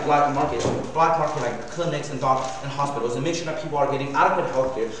also fight black market like clinics and hospitals, and make sure that people are getting adequate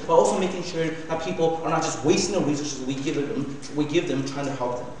health care, but also making sure that people are not just wasting the resources we give them trying to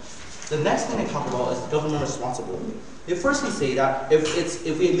help them. The next thing I talk about is government responsibility. They firstly say that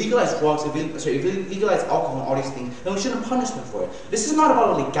if we legalize drugs, if we legalize alcohol and all these things, then we shouldn't punish them for it. This is not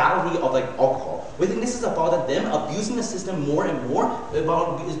about the legality of like alcohol. We think this is about them abusing the system more and more,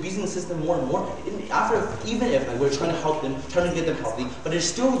 about abusing the system more and more. Even if like, we're trying to help them, trying to get them healthy, but they're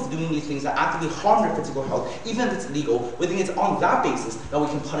still doing these things that actively harm their physical health, even if it's legal. We think it's on that basis that we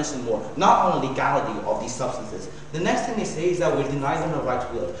can punish them more, not on the legality of these substances. The next thing they say is that we deny them the right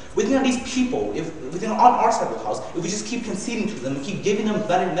to live. We think that these people, on our side of the house, if we just keep conceding to them and keep giving them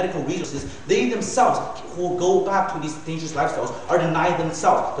better medical resources, they themselves who will go back to these dangerous lifestyles are denying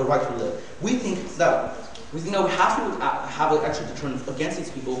themselves the right to live. We think that we have to have an extra deterrent against these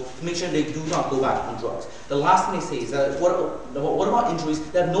people to make sure they do not go back on drugs. The last thing they say is that what about injuries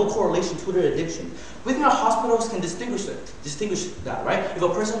that have no correlation to their addiction? We think our hospitals can distinguish that, right? If a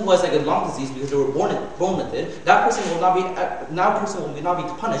person who has like a lung disease because they were born with it, that person will not be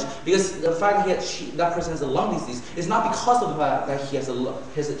punished because the fact that that person has a lung disease is not because of the fact that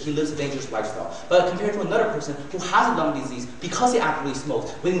he lives a dangerous lifestyle, but compared to another person who has a lung disease because he actively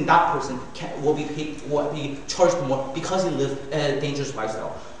smokes, we think that person will be charged more because he lives a dangerous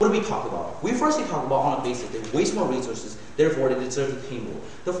lifestyle. What do we talk about? We firstly talk about on a basis they waste more resources, therefore they deserve to pay more.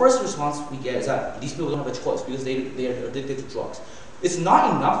 The first response we get is that these people don't have a choice because they are addicted to drugs. It's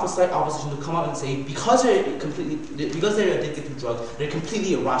not enough for slight opposition to come out and say because they're addicted to drugs, they're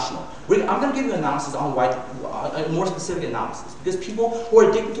completely irrational. I'm going to give you an analysis on why, a more specific analysis, because people who are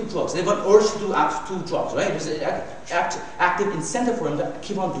addicted to drugs, they have an urge to do drugs, right? There's an active incentive for them to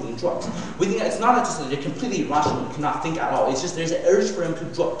keep on doing drugs. We think it's not just that they're completely irrational and cannot think at all. It's just there's an urge for them to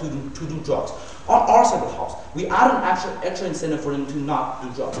do drugs. On our side of the house, we add an extra incentive for them to not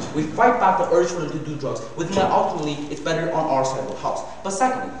do drugs. We fight back the urge for them to do drugs. We think that ultimately it's better on our side of the house. But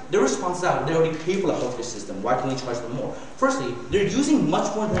secondly, their response is that they already pay for the healthcare system. Why can we charge them more? Firstly, they're using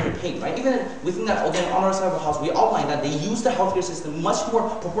much more than they're paying, right? Even we think that again on our side of the house, we outline that they use the healthcare system much more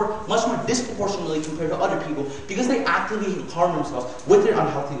disproportionately compared to other people because they actively harm themselves with their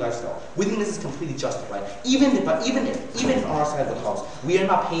unhealthy lifestyle. We think this is completely justified. Even if on our side of the house, we are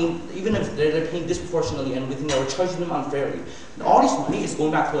not paying, even if they're paying disproportionately, and we think that we're charging them unfairly. All this money is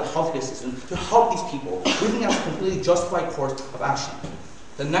going back to the healthcare system to help these people. We think that's a completely justified course of action.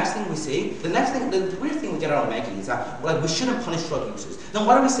 The next thing we say, the weird thing we get out of Maggie is that we shouldn't punish drug users. Then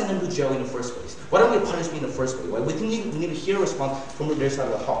why do we send them to jail in the first place? Why don't we punish them in the first place? We think we need to hear a response from their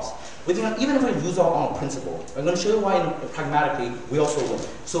side of the house. We think that even if we lose out on principle, I'm going to show you why pragmatically we also win.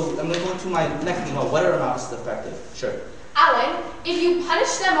 So I'm going to go to my next thing about whether or not this is effective. Sure. Alan, if you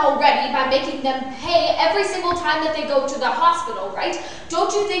punish them already by making them pay every single time that they go to the hospital, right?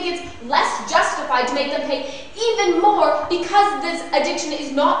 Don't you think it's less justified to make them pay even more because this addiction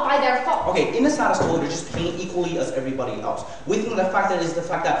is not by their fault? Okay, in the status quo, they're just paying equally as everybody else. We think the fact that is the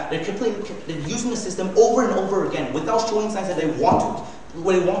fact that they're using the system over and over again without showing signs that they want to.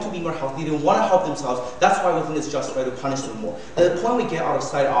 When they want to be more healthy, they want to help themselves. That's why we think it's justified to punish them more. And the point we get out of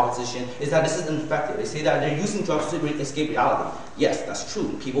side opposition is that this is ineffective. They say that they're using drugs to escape reality. Yes, that's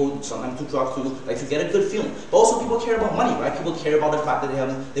true. People sometimes do drugs to get a good feeling. But also people care about money, right? People care about the fact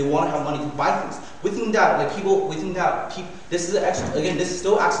that they want to have money to buy things. We think that this still acts as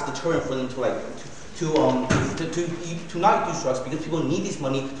a deterrent for them to not use drugs because people need this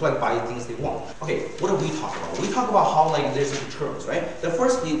money to buy the things they want. Okay, what do we talk about? We talk about how there's a deterrence, right? The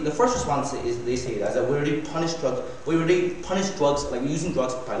first response is they say that we already punish drugs using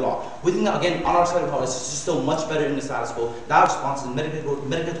drugs by law. We think that again on our side of the house it's just still much better in the status quo. That response is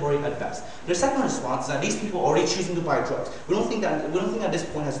mitigatory at best. The second response is that these people are already choosing to buy drugs. We don't think that this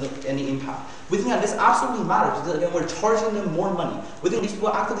point has any impact. We think that this absolutely matters because again we're charging them more money. We think these people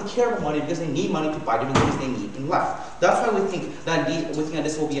actively care about money because they need money to buy the things they need in life. That's why we think that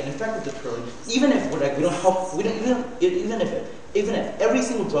this will be an effective deterrent, even if even if every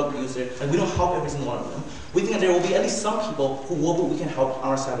single drug user we don't help every single one of them. We think that there will be at least some people we can help on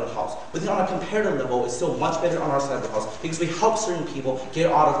our side of the house. We think on a comparative level, it's still much better on our side of the house because we help certain people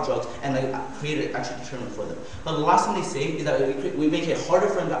get out of drugs and create an actual deterrent for them. But the last thing they say is that we make it harder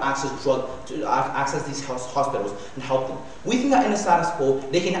for them to access these hospitals and help them. We think that in the status quo,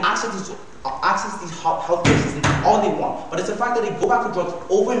 they can access access these healthcare systems all they want. But it's the fact that they go back to drugs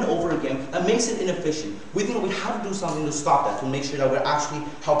over and over again that makes it inefficient. We think that we have to do something to stop that, to make sure that we're actually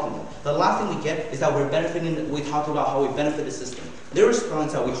helping them. The last thing we get is that we're benefiting, we talked about how we benefit the system. Their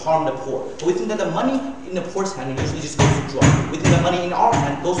response that we harm the poor. But we think that the money in the poor's hand usually just goes to drugs. We think the money in our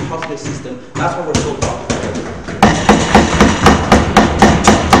hand goes to healthcare system. That's why we're so proud.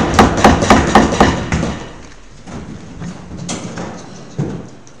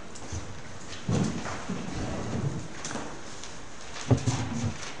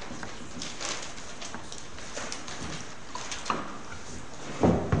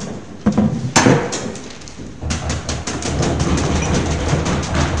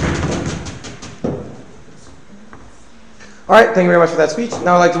 All right, thank you very much for that speech.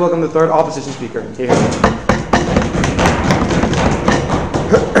 Now I'd like to welcome the third opposition speaker. Here.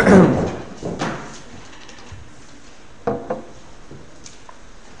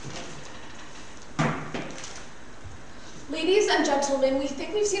 Ladies and gentlemen, we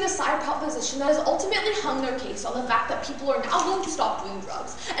think we've seen a side proposition that has ultimately hung their case on the fact that people are now going to stop doing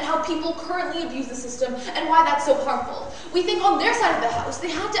drugs and how people currently abuse the system and why that's so harmful. We think on their side of the house, they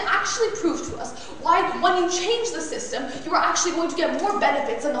had to actually prove to us why when you change the system, you are actually going to get more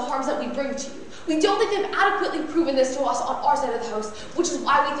benefits than the harms that we bring to you. We don't think they've adequately proven this to us on our side of the house, which is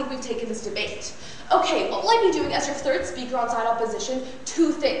why we think we've taken this debate. Okay, what will I be doing as your third speaker on side opposition?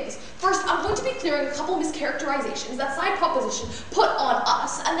 Two things. First, I'm going to be clearing a couple mischaracterizations that side proposition put on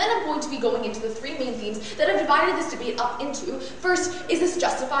us, and then I'm going to be going into the three main themes that have divided this debate up into. First, is this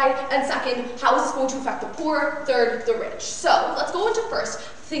justified? And second, how is this going to affect the poor? Third, the rich. So, let's go into first,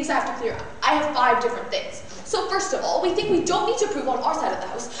 things I have to clear up. I have 5 different things. So first of all, we think we don't need to prove on our side of the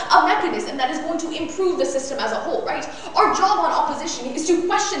house a mechanism that is going to improve the system as a whole, right? Our job on opposition is to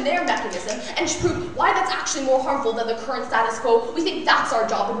question their mechanism and to prove why that's actually more harmful than the current status quo. We think that's our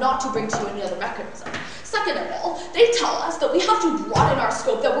job and not to bring to you any other mechanism. Second of all, they tell us that we have to broaden our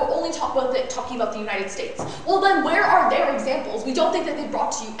scope, that we're only talking about the United States. Well then, where are their examples? We don't think that they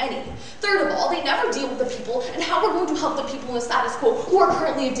brought to you any. Third of all, they never deal with the people and how we're going to help the people in the status quo who are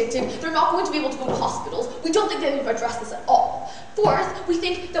currently addicted. They're not going to be able to go to hospitals. We don't think that they've addressed this at all. Fourth, we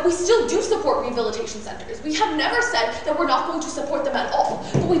think that we still do support rehabilitation centers. We have never said that we're not going to support them at all,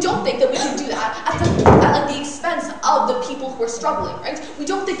 but we don't think that we can do that at the expense of the people who are struggling, right? We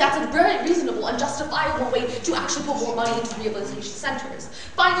don't think that's a very reasonable and justifiable way to actually put more money into rehabilitation centers.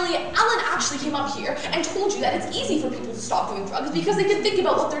 Finally, Alan actually came up here and told you that it's easy for people to stop doing drugs because they can think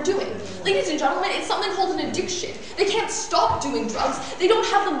about what they're doing. Ladies and gentlemen, it's something called an addiction. They can't stop doing drugs. They don't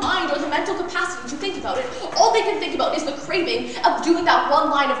have the mind or the mental capacity to think about it. All they can think about is the craving of doing that one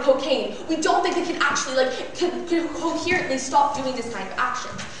line of cocaine. We don't think they can actually can coherently stop doing this kind of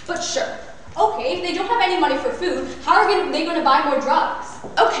action. But sure. Okay, if they don't have any money for food, how are they going to buy more drugs?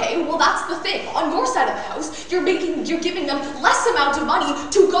 Okay, well that's the thing. On your side of the house, you're giving them less amount of money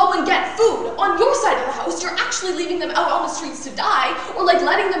to go and get food. On your side of the house, you're actually leaving them out on the streets to die, or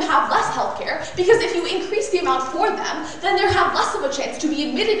letting them have less health care, because if you increase the amount for them, then they have less of a chance to be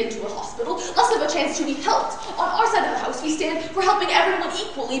admitted into a hospital, less of a chance to be helped. On our side of the house, we stand for helping everyone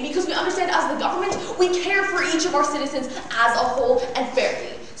equally because we understand as the government, we care for each of our citizens as a whole and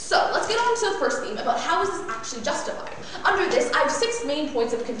fairly. So, let's get on to the first theme about how is this actually justified. Under this, I have 6 main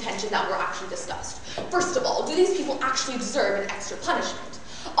points of contention that were actually discussed. First of all, do these people actually deserve an extra punishment?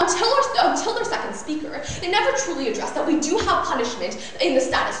 Until their second speaker, they never truly addressed that we do have punishment in the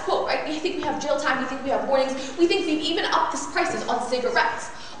status quo, right? We think we have jail time, we think we have warnings, we think we've even upped the prices on cigarettes.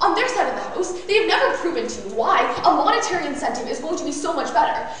 On their side of the house, they have never proven to you why a monetary incentive is going to be so much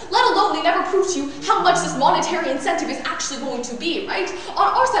better, let alone they never prove to you how much this monetary incentive is actually going to be, right? On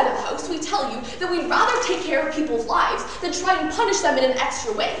our side of the house, we tell you that we'd rather take care of people's lives than try and punish them in an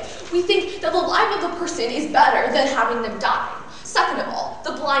extra way. We think that the life of the person is better than having them die. Second of all,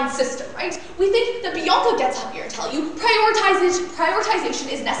 the blind system, right? We think that Bianca gets up here to tell you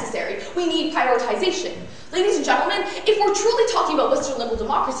prioritization is necessary. We need prioritization. Ladies and gentlemen, if we're truly talking about Western liberal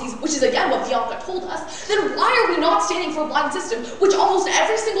democracies, which is again what Bianca told us, then why are we not standing for a blind system, which almost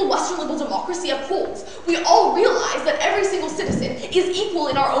every single Western liberal democracy upholds? We all realize that every single citizen is equal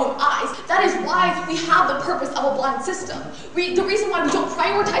in our own eyes. That is why we have the purpose of a blind system. The reason why we don't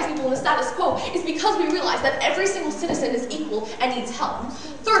prioritize people in the status quo is because we realize that every single citizen is equal and needs help.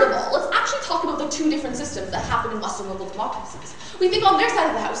 Third of all, let's actually talk about the 2 different systems that happen in Western liberal democracies. We think on their side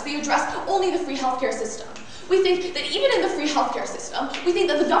of the house, they address only the free healthcare system. We think that even in the free healthcare system, we think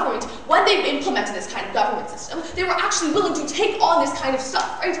that the government, when they implemented this kind of government system, they were actually willing to take on this kind of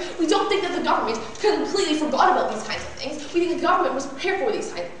stuff, right? We don't think that the government completely forgot about these kinds of things. We think the government was prepared for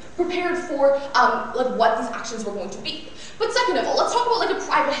these kinds prepared for like what these actions were going to be. But second of all, let's talk about like a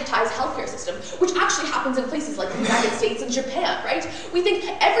privatized healthcare system, which actually happens in places like the United States and Japan, right? We think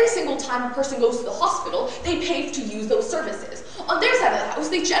every single time a person goes to the hospital, they pay to use those services. On their side of the house,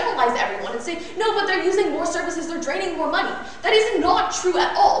 they generalize everyone and say, no, but they're using more services, they're draining more money. That is not true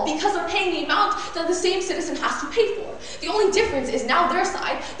at all, because they're paying the amount that the same citizen has to pay for. The only difference is now their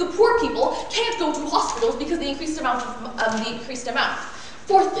side, the poor people can't go to hospitals because the increased amount.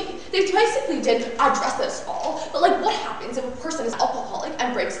 Fourthly, they basically did address this all, but like what happens if a person is alcoholic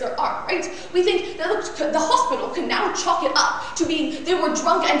and breaks their arm, right? We think that the hospital can now chalk it up to being they were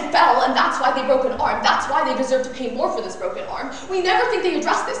drunk and fell and that's why they broke an arm, that's why they deserve to pay more for this broken arm. We never think they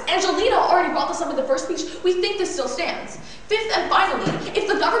addressed this. Angelina already brought this up in the first speech. We think this still stands. Fifth and finally, if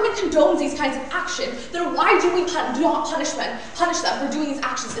the government condones these kinds of action, then why do we not punish them for doing these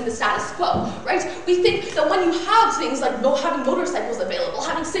actions in the status quo, right? We think that when you have things like having motorcycles available,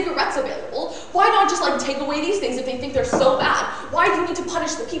 having cigarettes available, why not just like take away these things if they think they're so bad? Why do you need to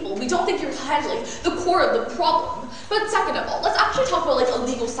punish the people? We don't think you're handling the core of the problem. But second of all, let's actually talk about like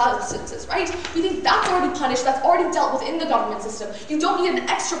illegal substances, right? We think that's already punished, that's already dealt with in the government system. You don't need an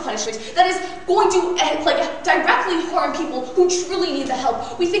extra punishment that is going to like directly harm people who truly need the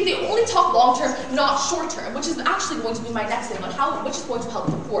help. We think they only talk long term, not short term, which is actually going to be my next thing on which is going to help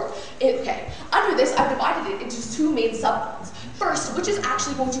the poor. Okay, under this, I've divided it into two main subpoints. First, which is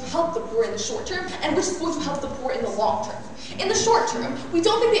actually going to help the poor in the short term, and which is going to help the poor in the long term. In the short term, we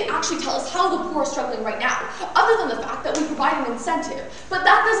don't think they actually tell us how the poor are struggling right now, other than the fact that we provide an incentive. But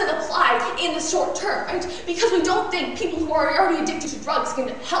that doesn't apply in the short term, right? Because we don't think people who are already addicted to drugs can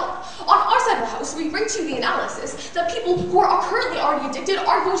help. On our side of the house, we bring to you the analysis that people who are currently already addicted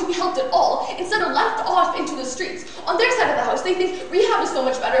aren't going to be helped at all, instead of left off into the streets. On their side of the house, they think rehab is so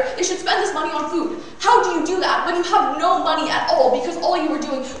much better, they should spend this money on food. How do you do that when you have no money at all, because all you were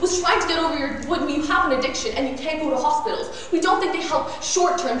doing was trying to get over when you have an addiction and you can't go to hospitals? We don't think they help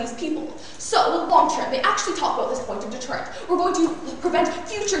short-term these people. So, long-term, they actually talk about this point of deterrent. We're going to prevent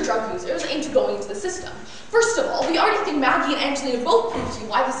future drug users into going into the system. First of all, we already think Maggie and Angelina both proved to you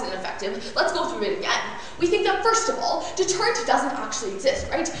why this is ineffective. Let's go through it again. We think that, first of all, deterrent doesn't actually exist,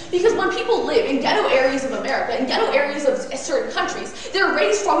 right? Because when people live in ghetto areas of America, in ghetto areas of certain countries, they're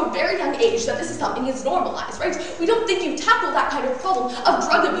raised from a very young age that this is something is normalized, right? We don't think you tackle that kind of problem of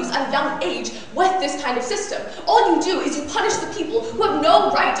drug abuse at a young age with this kind of system. All you do is you punish the people who have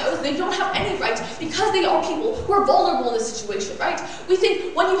no right, they don't have any right, because they are people who are vulnerable in this situation, right? We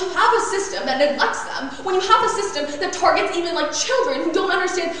think when you have a system that neglects them, when you have a system that targets even like children who don't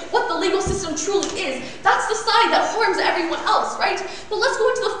understand what the legal system truly is, that's the side that harms everyone else, right? But let's go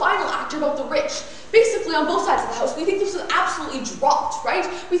into the final act about the rich. Basically, on both sides of the house, we think this was absolutely dropped, right?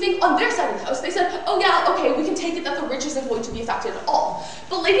 We think on their side of the house, they said, oh yeah, okay, we can take it that the rich isn't going to be affected at all.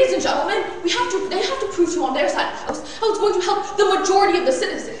 But ladies and gentlemen, they have to prove to you on their side of the house how it's going to help the majority of the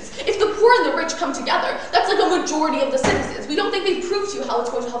citizens. If the poor and the rich come together, that's like a majority of the citizens. We don't think they prove to you how it's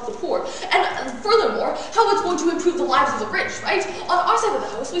going to help the poor. And furthermore, how it's going to improve the lives of the rich, right? On our side of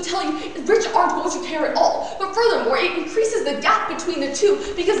the house, we tell you the rich aren't going to care at all. But furthermore, it increases the gap between the two,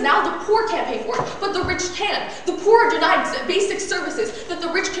 because now the poor can't pay for it, but the rich can. The poor are denied basic services that the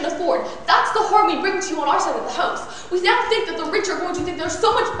rich can afford. That's the harm we bring to you on our side of the house. We now think that the rich are going to think they're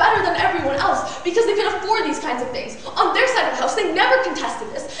so much better than everyone else because they can afford these kinds of things. On their side of the house, they never contested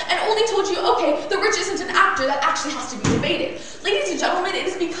this and only told you, okay, the rich isn't an actor that actually has to be debated. Ladies and gentlemen, it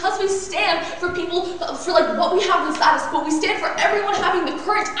is because we stand for people, for like what we have in the status quo. We stand for everyone having the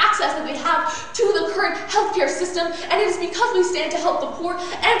current access that they have to the current healthcare system, and it is because we stand to help the poor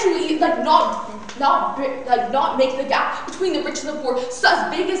and to not make the gap between the rich and the poor so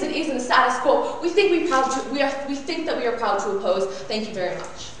as big as it is in the status quo. We think that we are proud to oppose. Thank you very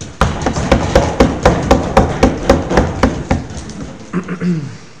much.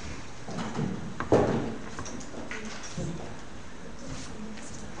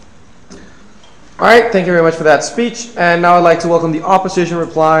 All right, thank you very much for that speech. And now I'd like to welcome the opposition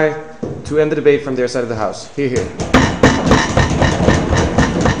reply to end the debate from their side of the House. Hear, hear.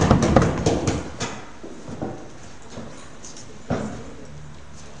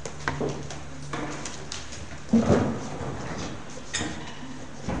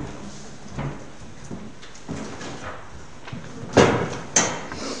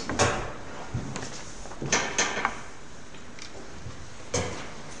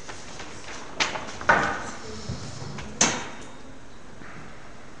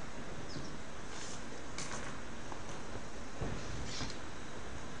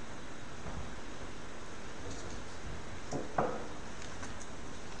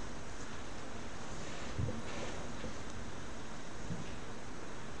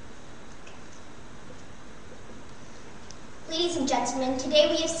 Ladies and gentlemen, today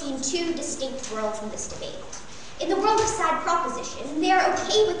we have seen two distinct worlds in this debate. In the world of side proposition, they are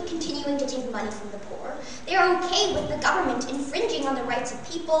okay with continuing to take money from the poor. They are okay with the government infringing on the rights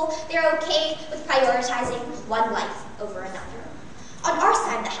of people. They are okay with prioritizing one life over another. On our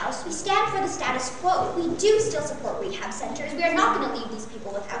side of the house, we stand for the status quo. We do still support rehab centers. We are not going to leave these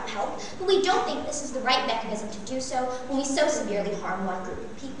people without help, but we don't think this is the right mechanism to do so when we so severely harm one group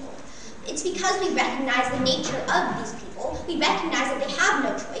of people. It's because we recognize the nature of these people. We recognize that they have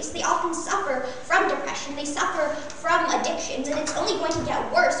no choice. They often suffer from depression. They suffer from addictions, and it's only going to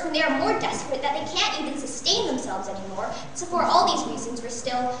get worse when they are more desperate that they can't even sustain themselves anymore. So for all these reasons, we're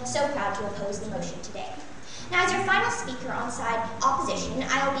still so proud to oppose the motion today. Now, as your final speaker on side opposition,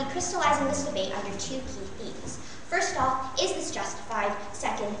 I will be crystallizing this debate under two key themes. First off, is this justified?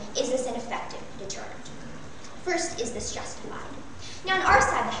 Second, is this an effective deterrent? First, is this justified? Now, on our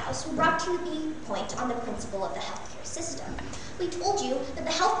side of the house, we brought to the point on the principle of the healthcare system. We told you that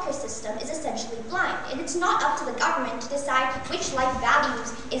the healthcare system is essentially blind, and it's not up to the government to decide which life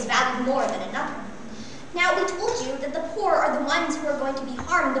is valued more than another. Now, we told you that the poor are the ones who are going to be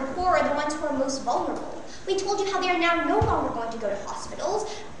harmed. The poor are the ones who are most vulnerable. We told you how they are now no longer going to go to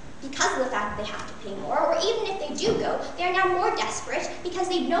hospitals because of the fact that they have to pay more, or even if they do go, they are now more desperate because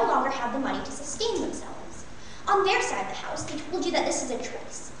they no longer have the money to sustain themselves. On their side of the house, they told you that this is a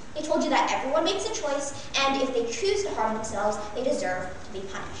choice. They told you that everyone makes a choice, and if they choose to harm themselves, they deserve to be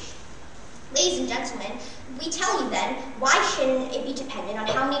punished. Ladies and gentlemen, we tell you then, why shouldn't it be dependent on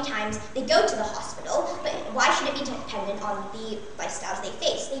how many times they go to the hospital, but why should it be dependent on the lifestyles they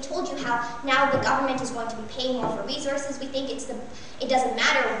face? They told you how now the government is going to be paying more for resources. We think it doesn't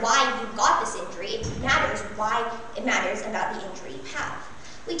matter why you got this injury, it matters about the injury you have.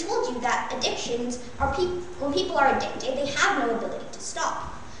 We told you that addictions are when people are addicted, they have no ability to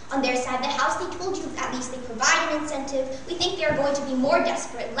stop. On their side of the house, they told you at least they provide an incentive. We think they're going to be more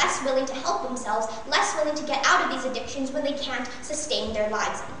desperate, less willing to help themselves, less willing to get out of these addictions when they can't sustain their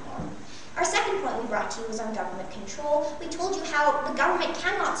lives anymore. Our second point we brought to you was on government control. We told you how the government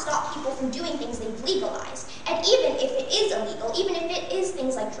cannot stop people from doing things they've legalized. And even if it is illegal, even if it is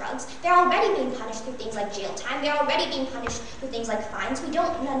things like drugs, they're already being punished through things like jail time. They're already being punished through things like fines. We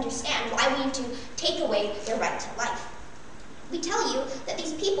don't understand why we need to take away their right to life. We tell you that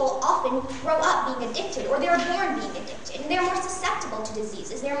these people often grow up being addicted, or they're born being addicted, and they're more susceptible to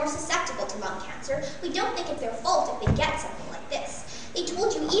diseases, they're more susceptible to lung cancer. We don't think it's their fault if they get something like this. They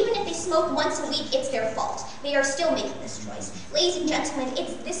told you even if they smoke once a week, it's their fault. They are still making this choice. Ladies and gentlemen,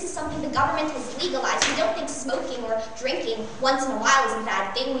 this is something the government has legalized. We don't think smoking or drinking once in a while is a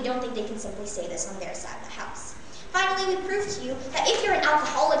bad thing. We don't think they can simply say this on their side of the house. Finally, we proved to you that if you're an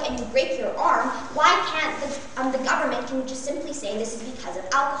alcoholic and you break your arm, why can't the government can just simply say this is because of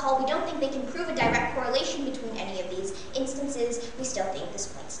alcohol? We don't think they can prove a direct correlation between any of these instances. We still think this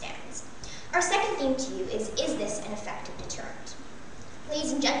point stands. Our second theme to you is this an effective deterrent?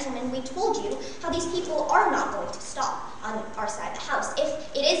 Ladies and gentlemen, we told you how these people are not going to stop on our side of the house.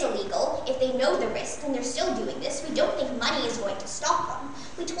 If it is illegal, if they know the risk and they're still doing this, we don't think money is going to stop them.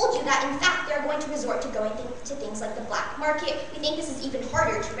 We told you that, in fact, they're going to resort to going to things like the black market. We think this is even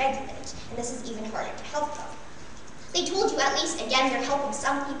harder to regulate, and this is even harder to help them. They told you, at least, again, they're helping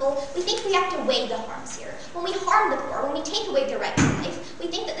some people. We think we have to weigh the harms here. When we harm the poor, when we take away their right to life, we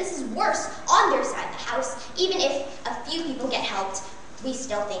think that this is worse on their side of the house. Even if a few people get helped, we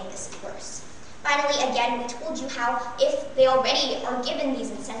still think this is worse. Finally, again, we told you how if they already are given these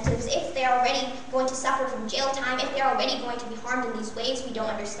incentives, if they're already going to suffer from jail time, if they're already going to be harmed in these ways, we don't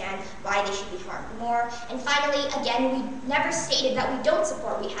understand why they should be harmed more. And finally, again, we never stated that we don't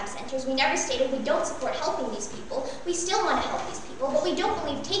support rehab centers. We never stated we don't support helping these people. We still want to help these people, but we don't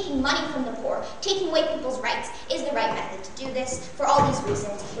believe taking money from the poor, taking away people's rights, is the right method to do this. For all these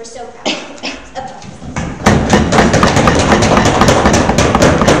reasons, we're so proud of this.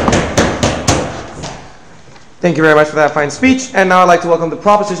 Thank you very much for that fine speech. And now I'd like to welcome the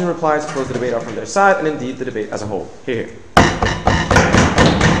proposition replies to close the debate off from their side, and indeed the debate as a whole. Here, here.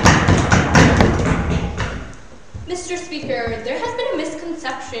 Mr. Speaker, there has been a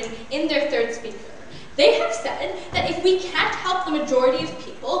misconception in their third speaker. They have said that if we can't help the majority of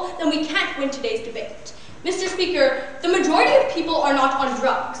people, then we can't win today's debate. Mr. Speaker, the majority of people are not on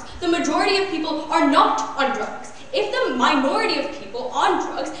drugs. The majority of people are not on drugs. If the minority of people on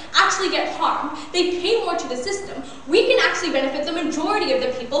drugs actually get harmed, they pay more to the system, we can actually benefit the majority of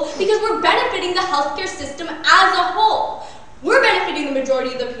the people because we're benefiting the healthcare system as a whole. We're benefiting the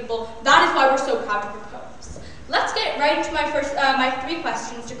majority of the people. That is why we're so proud to propose. Let's get right into my three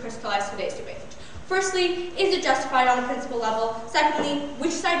questions to crystallize today's debate. Firstly, is it justified on a principle level? Secondly,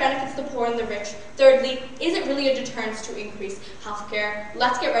 which side benefits the poor and the rich? Thirdly, is it really a deterrence to increase healthcare?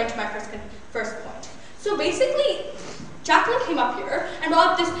 Let's get right to my first point. So basically, Jacqueline came up here and brought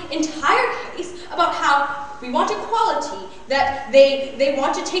up this entire case about how we want equality, that they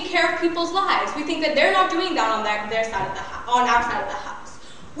want to take care of people's lives. We think that they're not doing that on their side of the on our side of the house.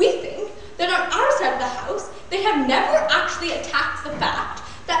 We think that on our side of the house, they have never actually attacked the fact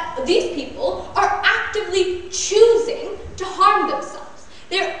that these people are actively choosing to harm themselves.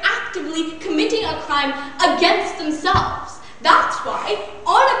 They're actively committing a crime against themselves. That's why,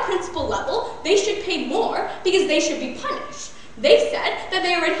 on a principle level, they should pay more because they should be punished. They said that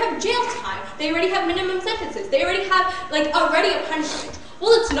they already have jail time, they already have minimum sentences, they already have, already a punishment.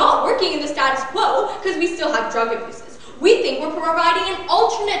 Well, it's not working in the status quo because we still have drug abuses. We think we're providing an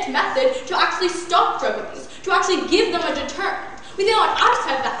alternate method to actually stop drug abuse, to actually give them a deterrent. We think on our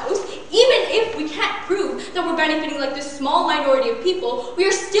side of the house, even if we can't prove that we're benefiting this small minority of people, we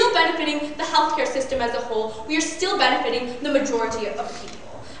are still benefiting the healthcare system as a whole. We are still benefiting the majority of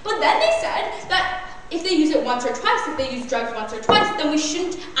people. But then they said that if they use it once or twice, if they use drugs once or twice, then we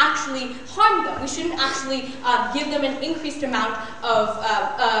shouldn't actually harm them. We shouldn't actually give them an increased amount of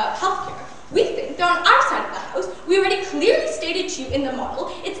healthcare. We think that on our side of the house, we already clearly stated to you in the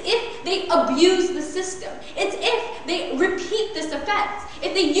model, it's if they abuse the system. It's if they repeat this offense.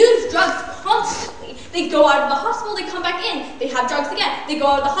 If they use drugs constantly, they go out of the hospital, they come back in, they have drugs again. They go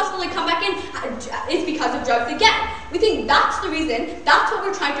out of the hospital, they come back in, it's because of drugs again. We think that's the reason, that's what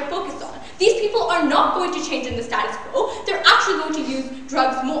we're trying to focus on. These people are not going to change in the status quo, they're actually going to use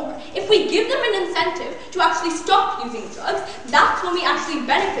drugs more. If we give them an incentive to actually stop using drugs, that's when we actually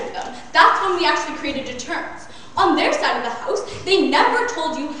benefit them. That's when we actually create a deterrence. On their side of the house, they never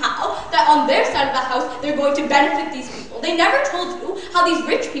told you how that on their side of the house, they're going to benefit these people. They never told you how these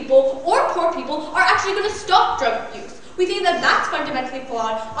rich people or poor people are actually going to stop drug abuse. We think that that's fundamentally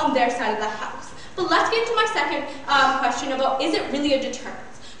flawed on their side of the house. But let's get into my second question about, is it really a deterrence?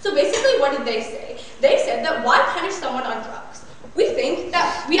 So basically, what did they say? They said that why punish someone on drugs? We think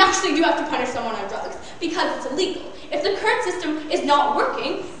that we actually do have to punish someone on drugs because it's illegal. If the current system is not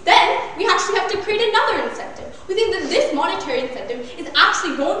working, then we actually have to create another incentive. We think that this monetary incentive is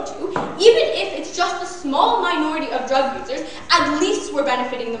actually going to, even if it's just a small minority of drug users, at least we're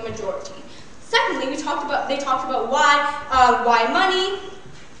benefiting the majority. Secondly, they talked about why money,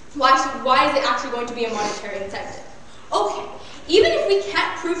 why is it actually going to be a monetary incentive? Okay. Even if we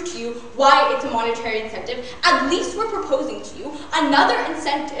can't prove to you why it's a monetary incentive, at least we're proposing to you another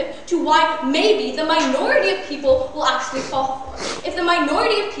incentive to why maybe the minority of people will actually fall for it. If the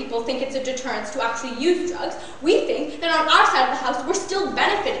minority of people think it's a deterrence to actually use drugs, we think that on our side of the house, we're still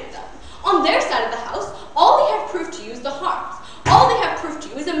benefiting them. On their side of the house, all they have proved to you is the harms. All they have proved to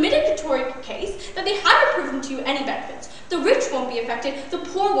you is a mitigatory case that they haven't proven to you any benefits. The rich won't be affected, the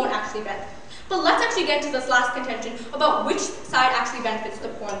poor won't actually benefit. But let's actually get to this last contention about which side actually benefits the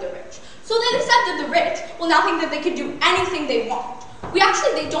poor and the rich. So they said that the rich will now think that they can do anything they want.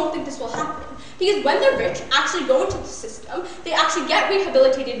 They don't think this will happen. Because when the rich actually go into the system, they actually get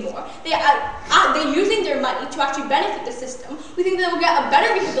rehabilitated more. They're using their money to actually benefit the system. We think that they'll get a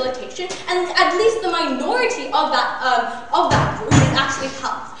better rehabilitation, and at least the minority of that group is actually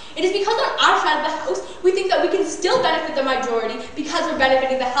helped. It is because on our side of the house, we think that we can still benefit the majority because we're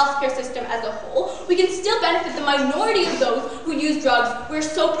benefiting the healthcare system as a whole. We can still benefit the minority of those who use drugs. We're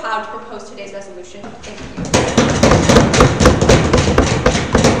so proud to propose today's resolution. Thank you.